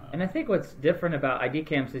and I think what's different about ID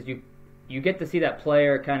camps is you get to see that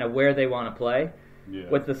player kind of where they want to play. Yeah.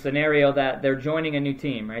 With the scenario that they're joining a new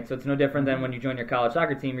team, right? So it's no different than when you join your college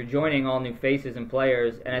soccer team. You're joining all new faces and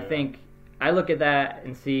players, and I think I look at that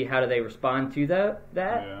and see how do they respond to that.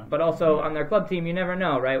 Yeah. But also on their club team, you never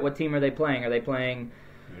know, right? What team are they playing? Are they playing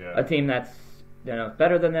a team that's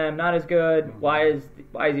better than them, not as good? Mm-hmm. Why is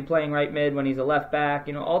he playing right mid when he's a left back?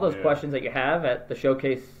 All those questions that you have at the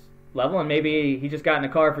showcase level, and maybe he just got in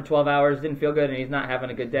a car for 12 hours, didn't feel good, and he's not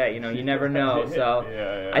having a good day. You never know.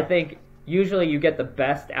 So I think usually you get the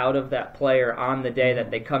best out of that player on the day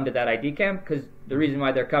that they come to that ID camp, because the reason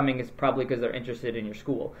why they're coming is probably because they're interested in your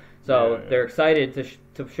school. So they're excited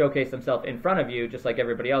to showcase themselves in front of you, just like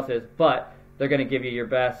everybody else is, but they're going to give you your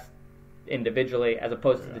best individually as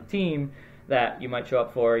opposed to the team that you might show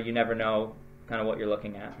up for. You never know kind of what you're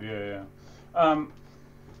looking at.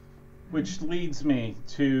 Which leads me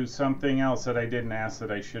to something else that I didn't ask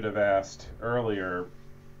that I should have asked earlier.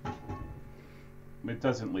 It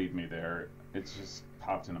doesn't lead me there. It's just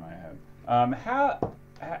popped into my head.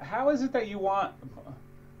 How is it that you want?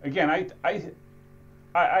 Again,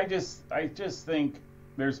 I just think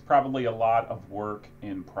there's probably a lot of work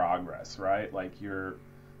in progress, right? Like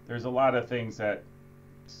there's a lot of things that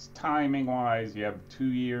timing wise, you have 2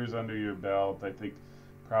 years under your belt. I think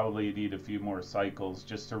probably you need a few more cycles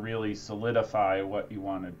just to really solidify what you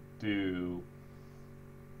want to do.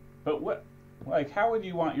 But how would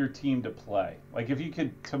you want your team to play? Like if you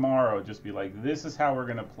could tomorrow just be like, this is how we're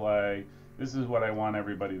going to play. This is what I want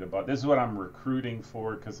everybody to buy. This is what I'm recruiting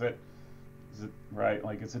for, because right?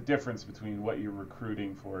 Like it's a difference between what you're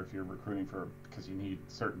recruiting for if you're recruiting for because you need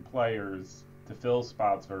certain players to fill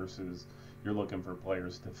spots versus you're looking for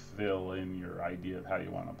players to fill in your idea of how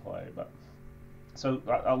you want to play. But so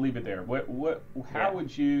I'll leave it there. How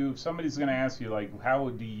would you? If somebody's going to ask you like, how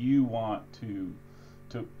do you want to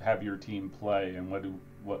have your team play, and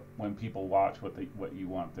what when people watch what you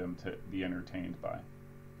want them to be entertained by?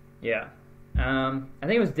 Yeah. I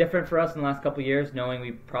think it was different for us in the last couple of years, knowing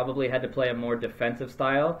we probably had to play a more defensive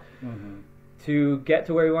style to get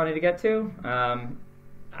to where we wanted to get to.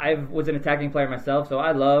 I was an attacking player myself, so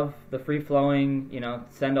I love the free-flowing,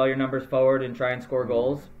 send all your numbers forward and try and score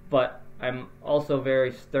goals. But I'm also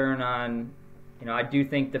very stern on, I do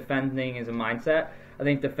think defending is a mindset. I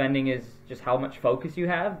think defending is just how much focus you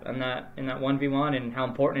have in that 1v1 and how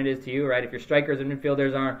important it is to you, right? If your strikers and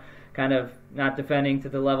midfielders aren't kind of not defending to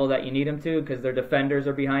the level that you need them to because their defenders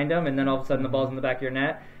are behind them, and then all of a sudden the ball's in the back of your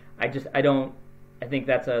net, I think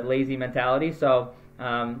that's a lazy mentality. So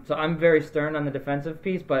I'm very stern on the defensive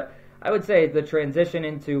piece, but I would say the transition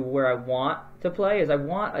into where I want to play is I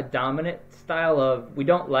want a dominant style of, we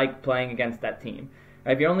don't like playing against that team.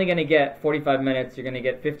 If you're only going to get 45 minutes, you're going to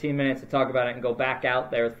get 15 minutes to talk about it and go back out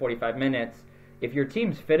there with 45 minutes. If your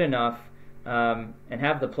team's fit enough and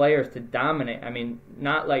have the players to dominate,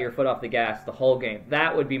 not let your foot off the gas the whole game.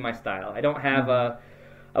 That would be my style. I don't have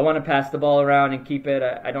I want to pass the ball around and keep it.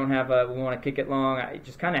 I don't have we want to kick it long. I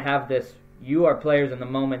just kind of have this, you are players in the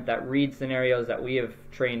moment that read scenarios that we have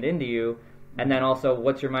trained into you, and then also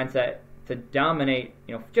what's your mindset to dominate,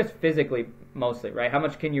 just physically mostly, right? How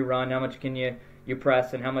much can you run? How much can you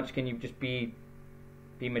press, and how much can you just be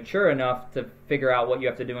mature enough to figure out what you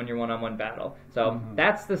have to do in your one-on-one battle. So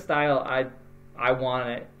that's the style I want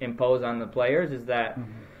to impose on the players, is that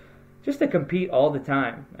just to compete all the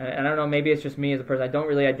time. And I don't know, maybe it's just me as a person. I don't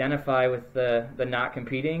really identify with the not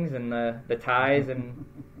competings and the ties, and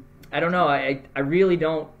I don't know. I really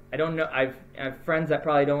don't I don't know. I have friends that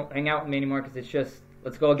probably don't hang out with me anymore because it's just,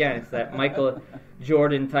 let's go again. It's that Michael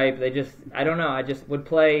Jordan type. I don't know. I just would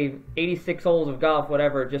play 86 holes of golf,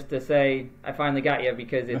 whatever, just to say I finally got you,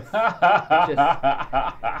 because it's just,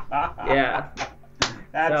 yeah.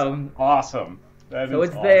 That's awesome. So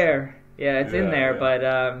it's awesome. There. Yeah, it's in there,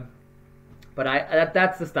 yeah. but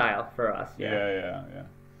that's the style for us. Yeah.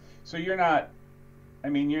 So you're not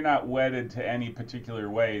wedded to any particular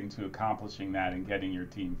way into accomplishing that and getting your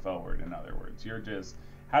team forward. In other words, you're just,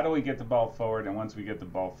 how do we get the ball forward? And once we get the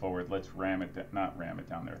ball forward, let's not ram it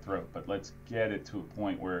down their throat, but let's get it to a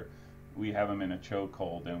point where we have them in a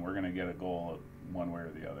chokehold and we're going to get a goal one way or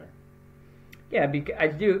the other. Yeah,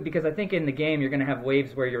 because I think in the game you're going to have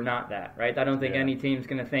waves where you're not that, right? I don't think any team's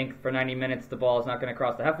going to think for 90 minutes the ball is not going to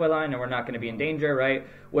cross the halfway line and we're not going to be in danger, right?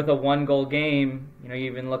 With a one-goal game, you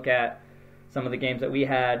even look at some of the games that we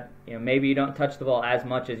had, maybe you don't touch the ball as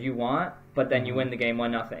much as you want, but then you win the game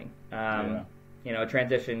 1-0. A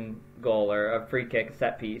transition goal or a free kick, a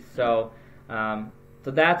set piece. So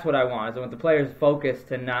that's what I want. Is I want the players focused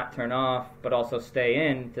to not turn off, but also stay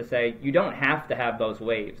in, to say you don't have to have those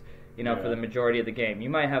waves. For the majority of the game. You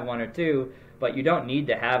might have one or two, but you don't need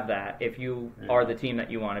to have that if you are the team that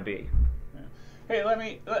you want to be. Yeah. Hey,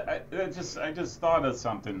 I just thought of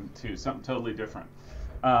something too, something totally different,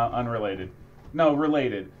 unrelated. No,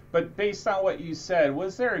 related. But based on what you said,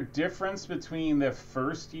 was there a difference between the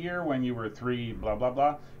first year when you were 3, blah blah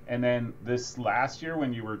blah, and then this last year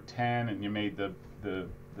when you were 10 and you made the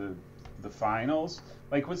finals?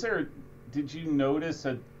 Like, did you notice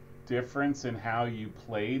a difference in how you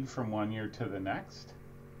played from one year to the next?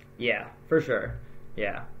 Yeah, for sure.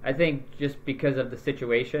 Yeah, I think just because of the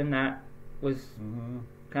situation that was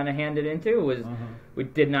kind of handed into was we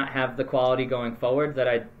did not have the quality going forward that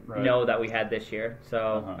I know that we had this year.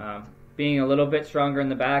 So being a little bit stronger in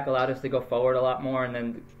the back allowed us to go forward a lot more, and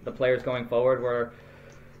then the players going forward were,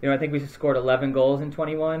 I think we scored 11 goals in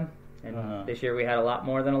 21, and this year we had a lot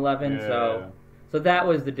more than 11. So that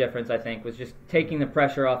was the difference, I think, was just taking the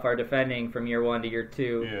pressure off our defending from year 1 to year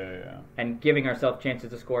 2, and giving ourselves chances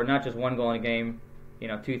to score not just one goal in a game,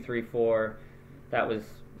 2, 3, 4. That was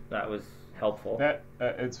helpful.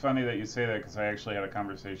 It's funny that you say that, because I actually had a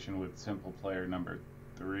conversation with Simple Player number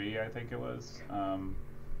 3, I think it was,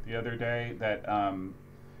 the other day,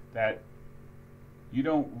 that you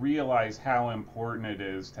don't realize how important it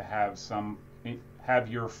is to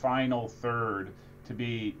have your final third to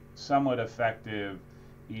be somewhat effective,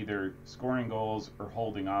 either scoring goals or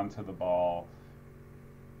holding on to the ball,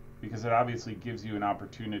 because it obviously gives you an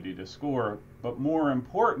opportunity to score. But more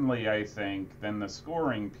importantly, I think, than the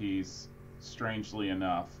scoring piece, strangely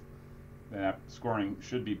enough, that scoring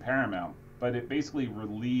should be paramount, but it basically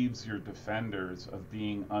relieves your defenders of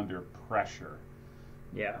being under pressure.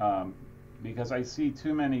 Yeah. Because I see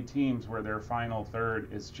too many teams where their final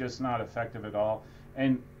third is just not effective at all.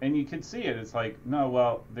 And you can see it. It's like, no,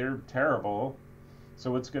 well, they're terrible. So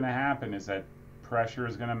what's going to happen is that pressure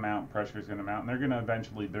is going to mount, and they're going to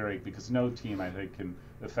eventually break, because no team, I think, can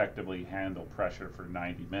effectively handle pressure for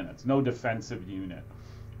 90 minutes. No defensive unit,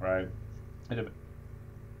 right?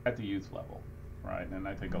 At the youth level, right? And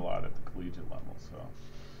I think a lot at the collegiate level.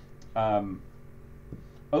 So,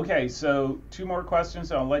 okay, so 2 more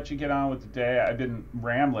questions. I'll let you get on with the day. I've been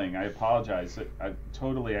rambling. I apologize. I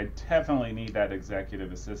definitely need that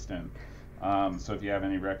executive assistant. So if you have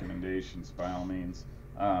any recommendations, by all means,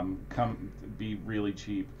 come be really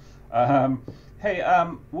cheap. Hey,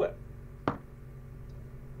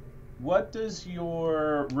 what does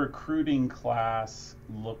your recruiting class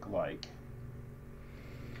look like?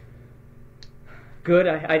 Good,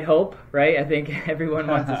 I'd hope, right? I think everyone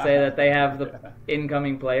wants to say that they have the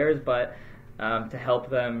incoming players, but to help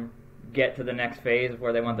them get to the next phase of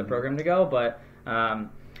where they want the program to go. But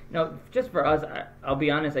just for us, I'll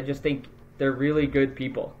be honest, I just think they're really good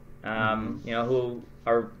people, who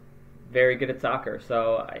are very good at soccer.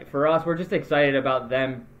 So for us, we're just excited about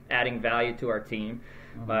them adding value to our team.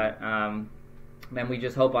 But then we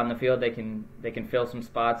just hope on the field they can fill some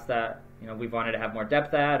spots that we've wanted to have more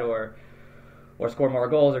depth at, or score more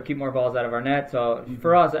goals, or keep more balls out of our net. So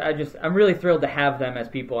for us, I'm really thrilled to have them as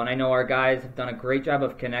people, and I know our guys have done a great job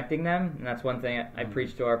of connecting them, and that's one thing I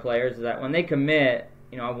preach to our players, is that when they commit,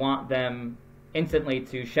 I want them instantly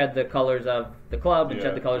to shed the colors of the club and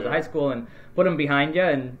shed the colors of high school and put them behind you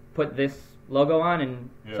and put this logo on, and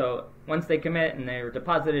so once they commit and they're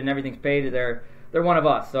deposited and everything's paid, they're one of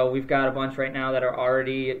us. So we've got a bunch right now that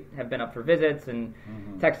have been up for visits and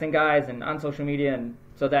texting guys and on social media, and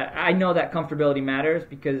so that I know that comfortability matters,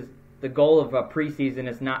 because the goal of a preseason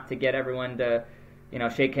is not to get everyone to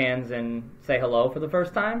shake hands and say hello for the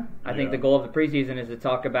first time. I think Yeah. the goal of the preseason is to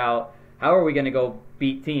talk about how are we going to go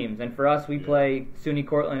beat teams. And for us, we play SUNY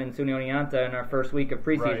Cortland and SUNY Oneonta in our first week of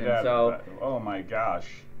preseason. Oh my gosh,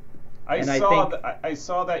 I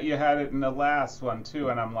saw that you had it in the last one too,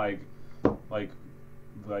 and I'm like, you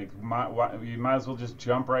might as well just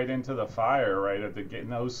jump right into the fire right at the gate.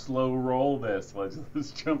 No slow roll this.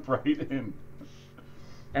 Let's jump right in.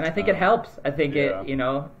 And I think it helps. I think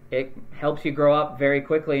it helps you grow up very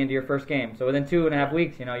quickly into your first game. So within 2.5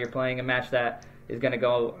 weeks, you're playing a match that is going to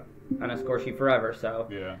go on a score sheet forever. So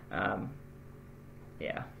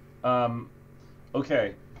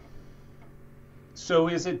okay. So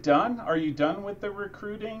is it done? Are you done with the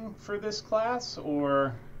recruiting for this class,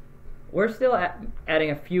 or? We're still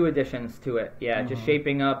adding a few additions to it. Yeah, just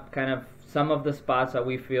shaping up kind of some of the spots that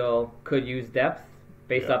we feel could use depth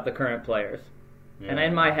based off the current players. Yeah. And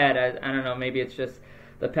in my head, I don't know, maybe it's just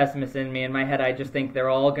the pessimist in me. In my head, I just think they're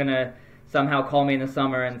all going to somehow call me in the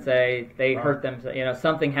summer and say they hurt them,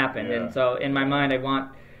 something happened. Yeah. And so in my mind, I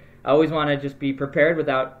always want to just be prepared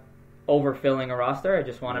without overfilling a roster. I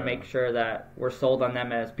just want to make sure that we're sold on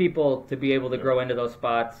them as people to be able to grow into those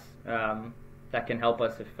spots that can help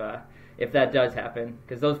us if that does happen.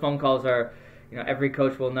 Because those phone calls are, every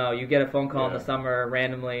coach will know. You get a phone call in the summer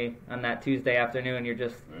randomly on that Tuesday afternoon,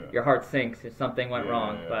 your heart sinks if something went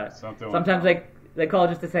wrong. But sometimes they call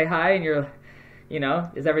just to say hi, and you're,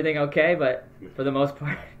 is everything okay? But for the most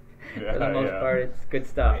part, it's good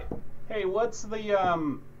stuff. Hey, what's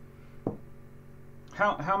the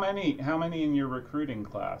how many in your recruiting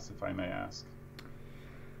class, if I may ask?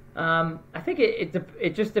 I think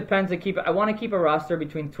it just depends. I want to keep a roster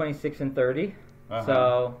between 26 and 30.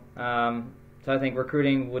 So I think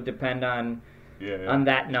recruiting would depend on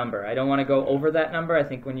that number. I don't want to go over that number. I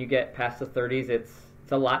think when you get past the 30s, it's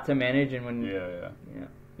a lot to manage, and when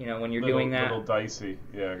when you're doing that, a little dicey.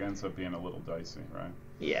 Yeah, it ends up being a little dicey, right?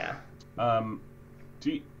 Yeah.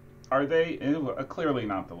 Are they clearly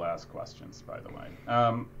not the last questions, by the way?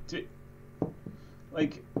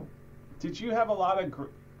 Did you have a lot of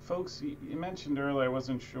folks you mentioned earlier? I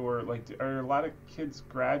wasn't sure. Are a lot of kids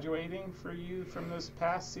graduating for you from this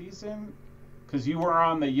past season? Because you were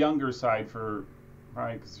on the younger side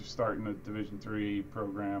right? Because you're starting a Division III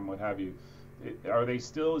program, what have you.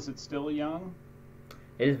 Is it still young?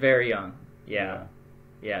 It is very young. Yeah.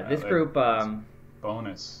 This group.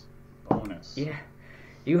 Bonus. Yeah.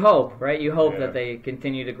 You hope, right? You hope that they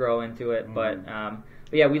continue to grow into it. But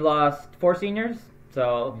we lost 4 seniors,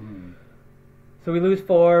 so. So we lose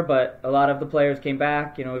 4, but a lot of the players came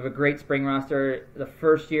back. We have a great spring roster. The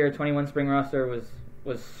first year, 21 spring roster was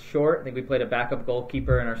short. I think we played a backup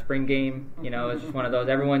goalkeeper in our spring game. It's just one of those.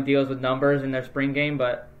 Everyone deals with numbers in their spring game,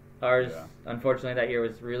 but ours, unfortunately, that year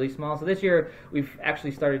was really small. So this year, we've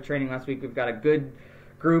actually started training last week. We've got a good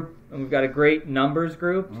group, and we've got a great numbers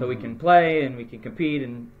group, so we can play and we can compete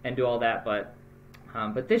and do all that. But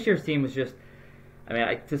this year's team was just.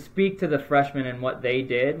 To speak to the freshmen and what they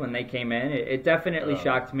did when they came in, it definitely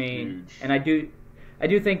shocked me. Huge. And I do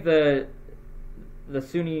think the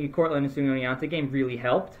SUNY Cortland and SUNY Oneonta game really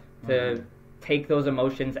helped to take those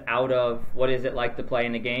emotions out of what is it like to play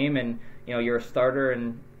in the game. And you're a starter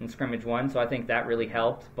in scrimmage 1, so I think that really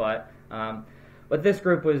helped. But this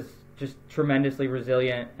group was just tremendously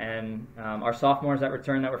resilient, and our sophomores that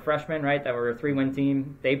returned that were freshmen, right, that were a 3-win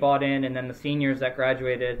team, they bought in, and then the seniors that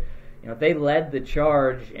graduated. They led the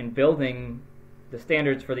charge in building the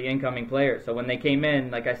standards for the incoming players. So when they came in,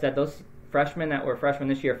 like I said, those freshmen that were freshmen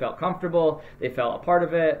this year felt comfortable. They felt a part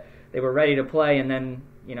of it. They were ready to play, and then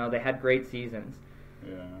they had great seasons.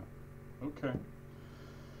 Yeah. Okay.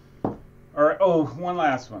 All right. Oh, one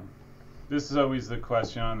last one. This is always the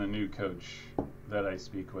question on the new coach that I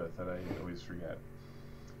speak with that I always forget.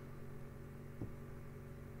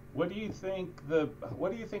 What do you think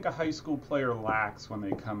a high school player lacks when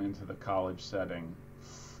they come into the college setting,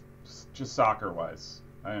 just soccer-wise?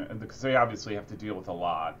 Because they obviously have to deal with a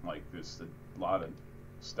lot, there's a lot of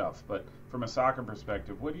stuff. But from a soccer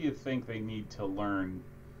perspective, what do you think they need to learn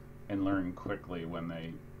and learn quickly when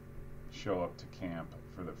they show up to camp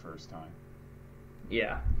for the first time?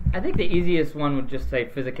 Yeah, I think the easiest one would just say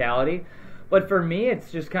physicality. But for me,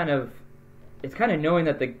 it's just kind of knowing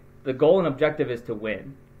that the goal and objective is to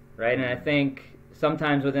win. Right, and I think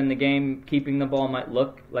sometimes within the game, keeping the ball might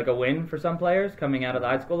look like a win for some players coming out of the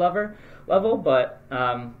high school level. But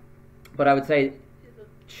I would say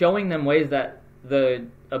showing them ways that the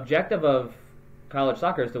objective of college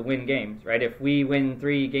soccer is to win games. Right, if we win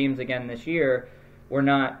 3 games again this year, we're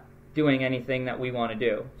not doing anything that we want to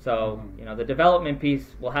do. So the development piece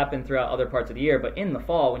will happen throughout other parts of the year, but in the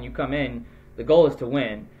fall when you come in, the goal is to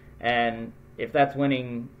win. And if that's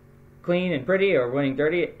winning clean and pretty or winning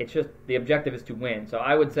dirty, it's just the objective is to win. So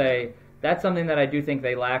I would say that's something that I do think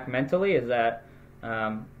they lack mentally, is that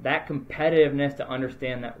that competitiveness to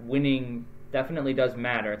understand that winning definitely does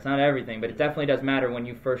matter. It's not everything, but it definitely does matter when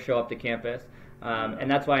you first show up to campus. And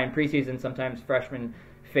that's why in preseason sometimes freshmen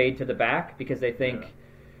fade to the back, because they think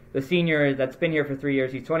the senior that's been here for 3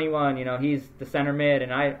 years, he's 21, he's the center mid,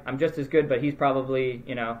 and I'm just as good, but he's probably,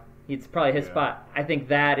 it's probably his spot. I think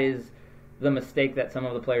that is the mistake that some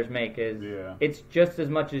of the players make, is it's just as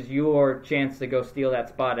much as your chance to go steal that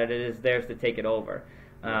spot as it is theirs to take it over.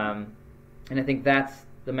 And I think that's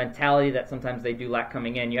the mentality that sometimes they do lack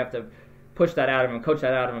coming in. You have to push that out of them, coach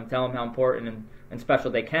that out of them, tell them how important and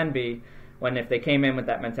special they can be, when if they came in with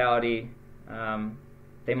that mentality,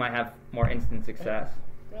 they might have more instant success.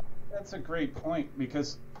 That's a great point,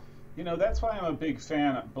 because, that's why I'm a big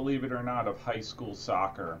fan, believe it or not, of high school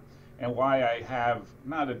soccer, and why I have,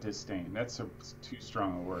 not a disdain, that's too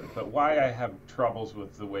strong a word, but why I have troubles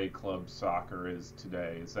with the way club soccer is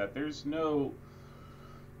today, is that there's no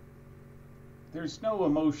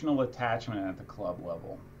emotional attachment at the club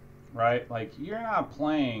level, right? Like, you're not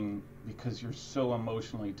playing because you're so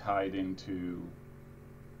emotionally tied into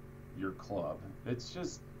your club. It's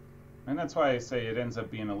just, and that's why I say it ends up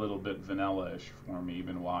being a little bit vanilla-ish for me,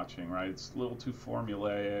 even watching, right? It's a little too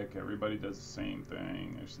formulaic. Everybody does the same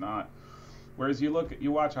thing. There's not. Whereas you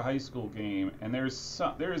watch a high school game, and there's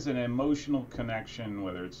an emotional connection,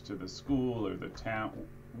 whether it's to the school or the town,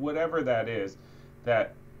 whatever that is,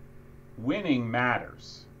 that winning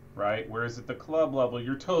matters, right? Whereas at the club level,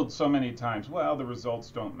 you're told so many times, well, the results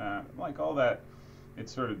don't matter. Like, all that, it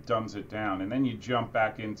sort of dumbs it down. And then you jump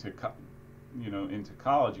back into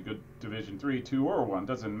college, you go Division 3, 2, or 1,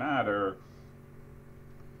 doesn't matter.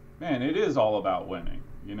 Man, it is all about winning,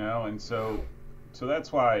 and so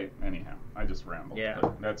that's why, anyhow, I just rambled. Yeah.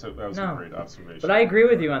 But that was a great observation. But I agree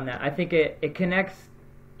with you on that. I think it connects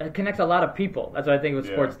a lot of people. That's what I think what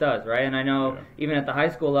sports does, right? And I know even at the high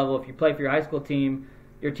school level, if you play for your high school team,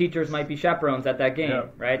 your teachers might be chaperones at that game,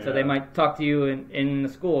 right? So they might talk to you in the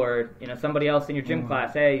school, or somebody else in your gym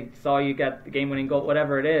class. Hey, saw you got the game-winning goal,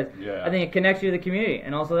 whatever it is. I think it connects you to the community,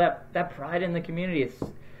 and also that pride in the community.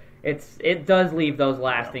 It does leave those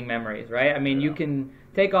lasting memories, right? I mean, you can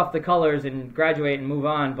take off the colors and graduate and move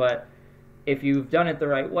on, but if you've done it the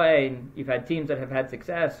right way, and you've had teams that have had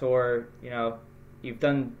success, or you've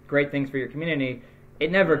done great things for your community,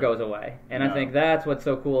 it never goes away. And I think that's what's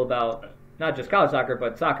so cool about not just college soccer,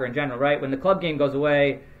 but soccer in general, right? When the club game goes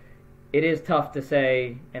away, it is tough to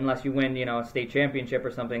say, unless you win, a state championship or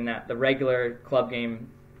something, that the regular club game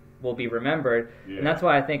will be remembered. And that's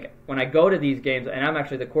why I think when I go to these games, and I'm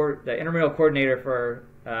actually the intramural coordinator for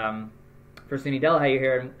SUNY Delhi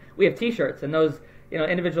here, and we have T-shirts, and those,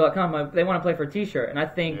 individual that come, they want to play for a T-shirt. And I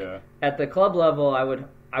think at the club level, I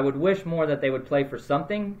would wish more that they would play for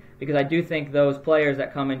something, because I do think those players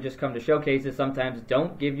that come to showcases sometimes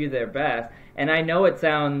don't give you their best. And I know it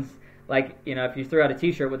sounds like, if you threw out a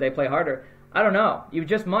T-shirt, would they play harder? I don't know. You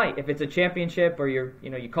just might. If it's a championship, or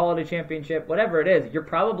you call it a championship, whatever it is, you're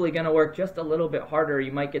probably going to work just a little bit harder.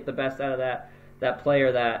 You might get the best out of that player,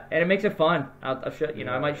 and it makes it fun.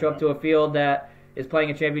 I might show up to a field that is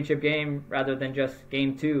playing a championship game rather than just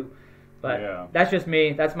game 2. But that's just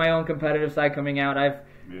me. That's my own competitive side coming out.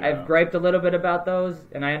 I've griped a little bit about those,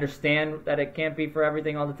 and I understand that it can't be for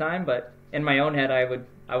everything all the time. But in my own head, I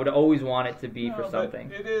would always want it to be for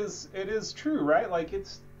something. It is true, right? Like,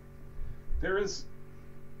 there is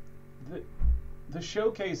the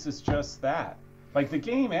showcase is just that. Like, the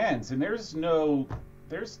game ends, and there's no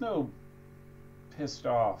pissed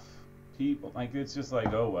off people. Like, it's just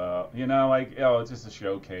like, oh well, it's just a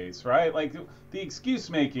showcase, right? Like, the excuse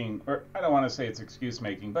making, or I don't want to say it's excuse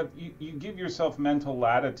making, but you give yourself mental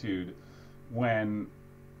latitude when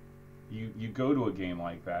you go to a game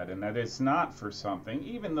like that, and that it's not for something.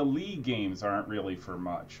 Even the league games aren't really for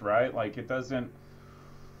much, right? Like, it doesn't.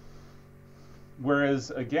 Whereas,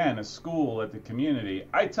 again, a school at the community,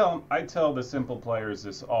 I tell the Simple players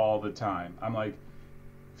this all the time. I'm like,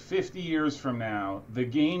 50 years from now, the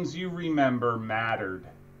games you remember mattered.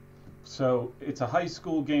 So it's a high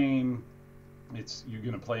school game, you're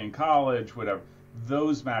going to play in college, whatever.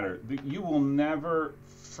 Those matter. You will never,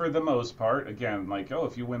 for the most part, again, like,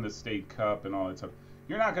 if you win the state cup and all that stuff,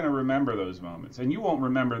 you're not going to remember those moments, and you won't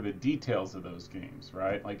remember the details of those games,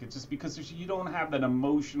 right? Like, it's just because you don't have that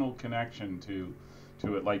emotional connection to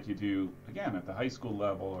it like you do, again, at the high school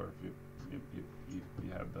level, or if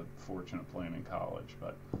you have the fortune of playing in college.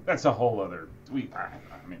 But that's a whole other.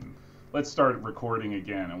 I mean, let's start recording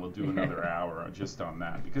again, and we'll do another hour just on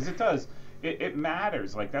that, because it does. It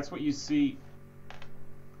matters. Like, that's what you see.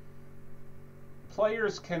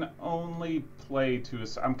 players can only play to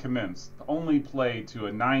I'm convinced, only play to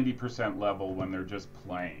a 90% level when they're just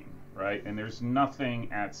playing, right? And there's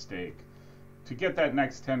nothing at stake. To get that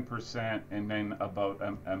next 10% and then above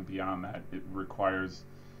and beyond that, it requires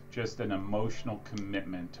just an emotional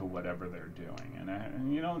commitment to whatever they're doing.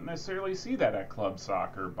 And you don't necessarily see that at club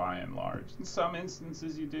soccer by and large. In some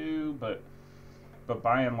instances you do, but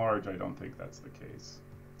by and large I don't think that's the case.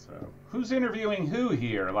 So who's interviewing who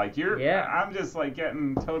here? Like I'm just like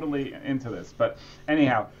getting totally into this. But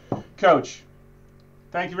anyhow, Coach,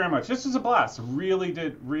 thank you very much. This was a blast. Really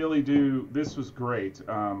do. This was great.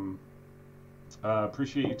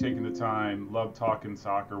 Appreciate you taking the time. Love talking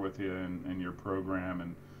soccer with you and your program,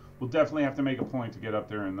 and we'll definitely have to make a point to get up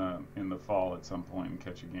there in the fall at some point and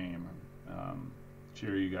catch a game.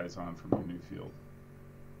 Cheer you guys on from your new field.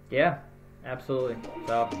 Yeah, absolutely.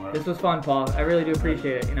 So this was fun, Paul. I really do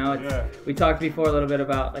appreciate it. We talked before a little bit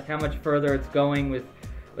about like how much further it's going with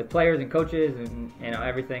players and coaches and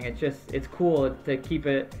everything. It's cool to keep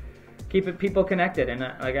it people connected. And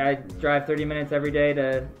like I drive 30 minutes every day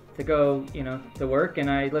to go to work, and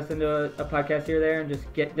I listen to a podcast here or there and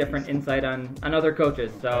just get different insight on other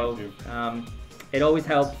coaches. So it always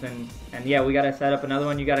helps. And yeah, we got to set up another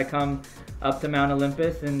one. You got to come up to Mount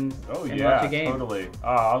Olympus and watch a game. Totally.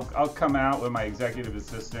 I'll come out with my executive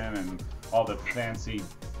assistant and all the fancy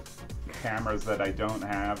cameras that I don't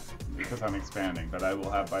have because I'm expanding, but I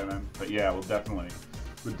will have by then. But yeah, we'll definitely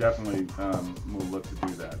we'll look to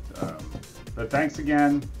do that. But thanks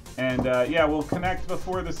again. And we'll connect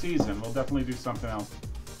before the season. We'll definitely do something else.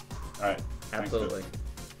 All right. Absolutely. Thanks,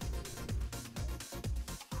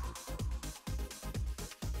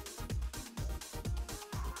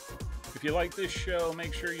 if you like this show,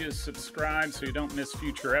 make sure you subscribe so you don't miss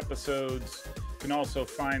future episodes. You can also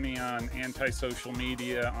find me on anti-social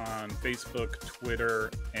media on Facebook,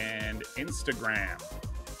 Twitter, and Instagram.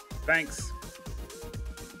 Thanks.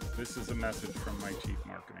 This is a message from my Chief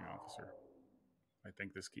Marketing Officer. I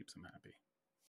think this keeps him happy.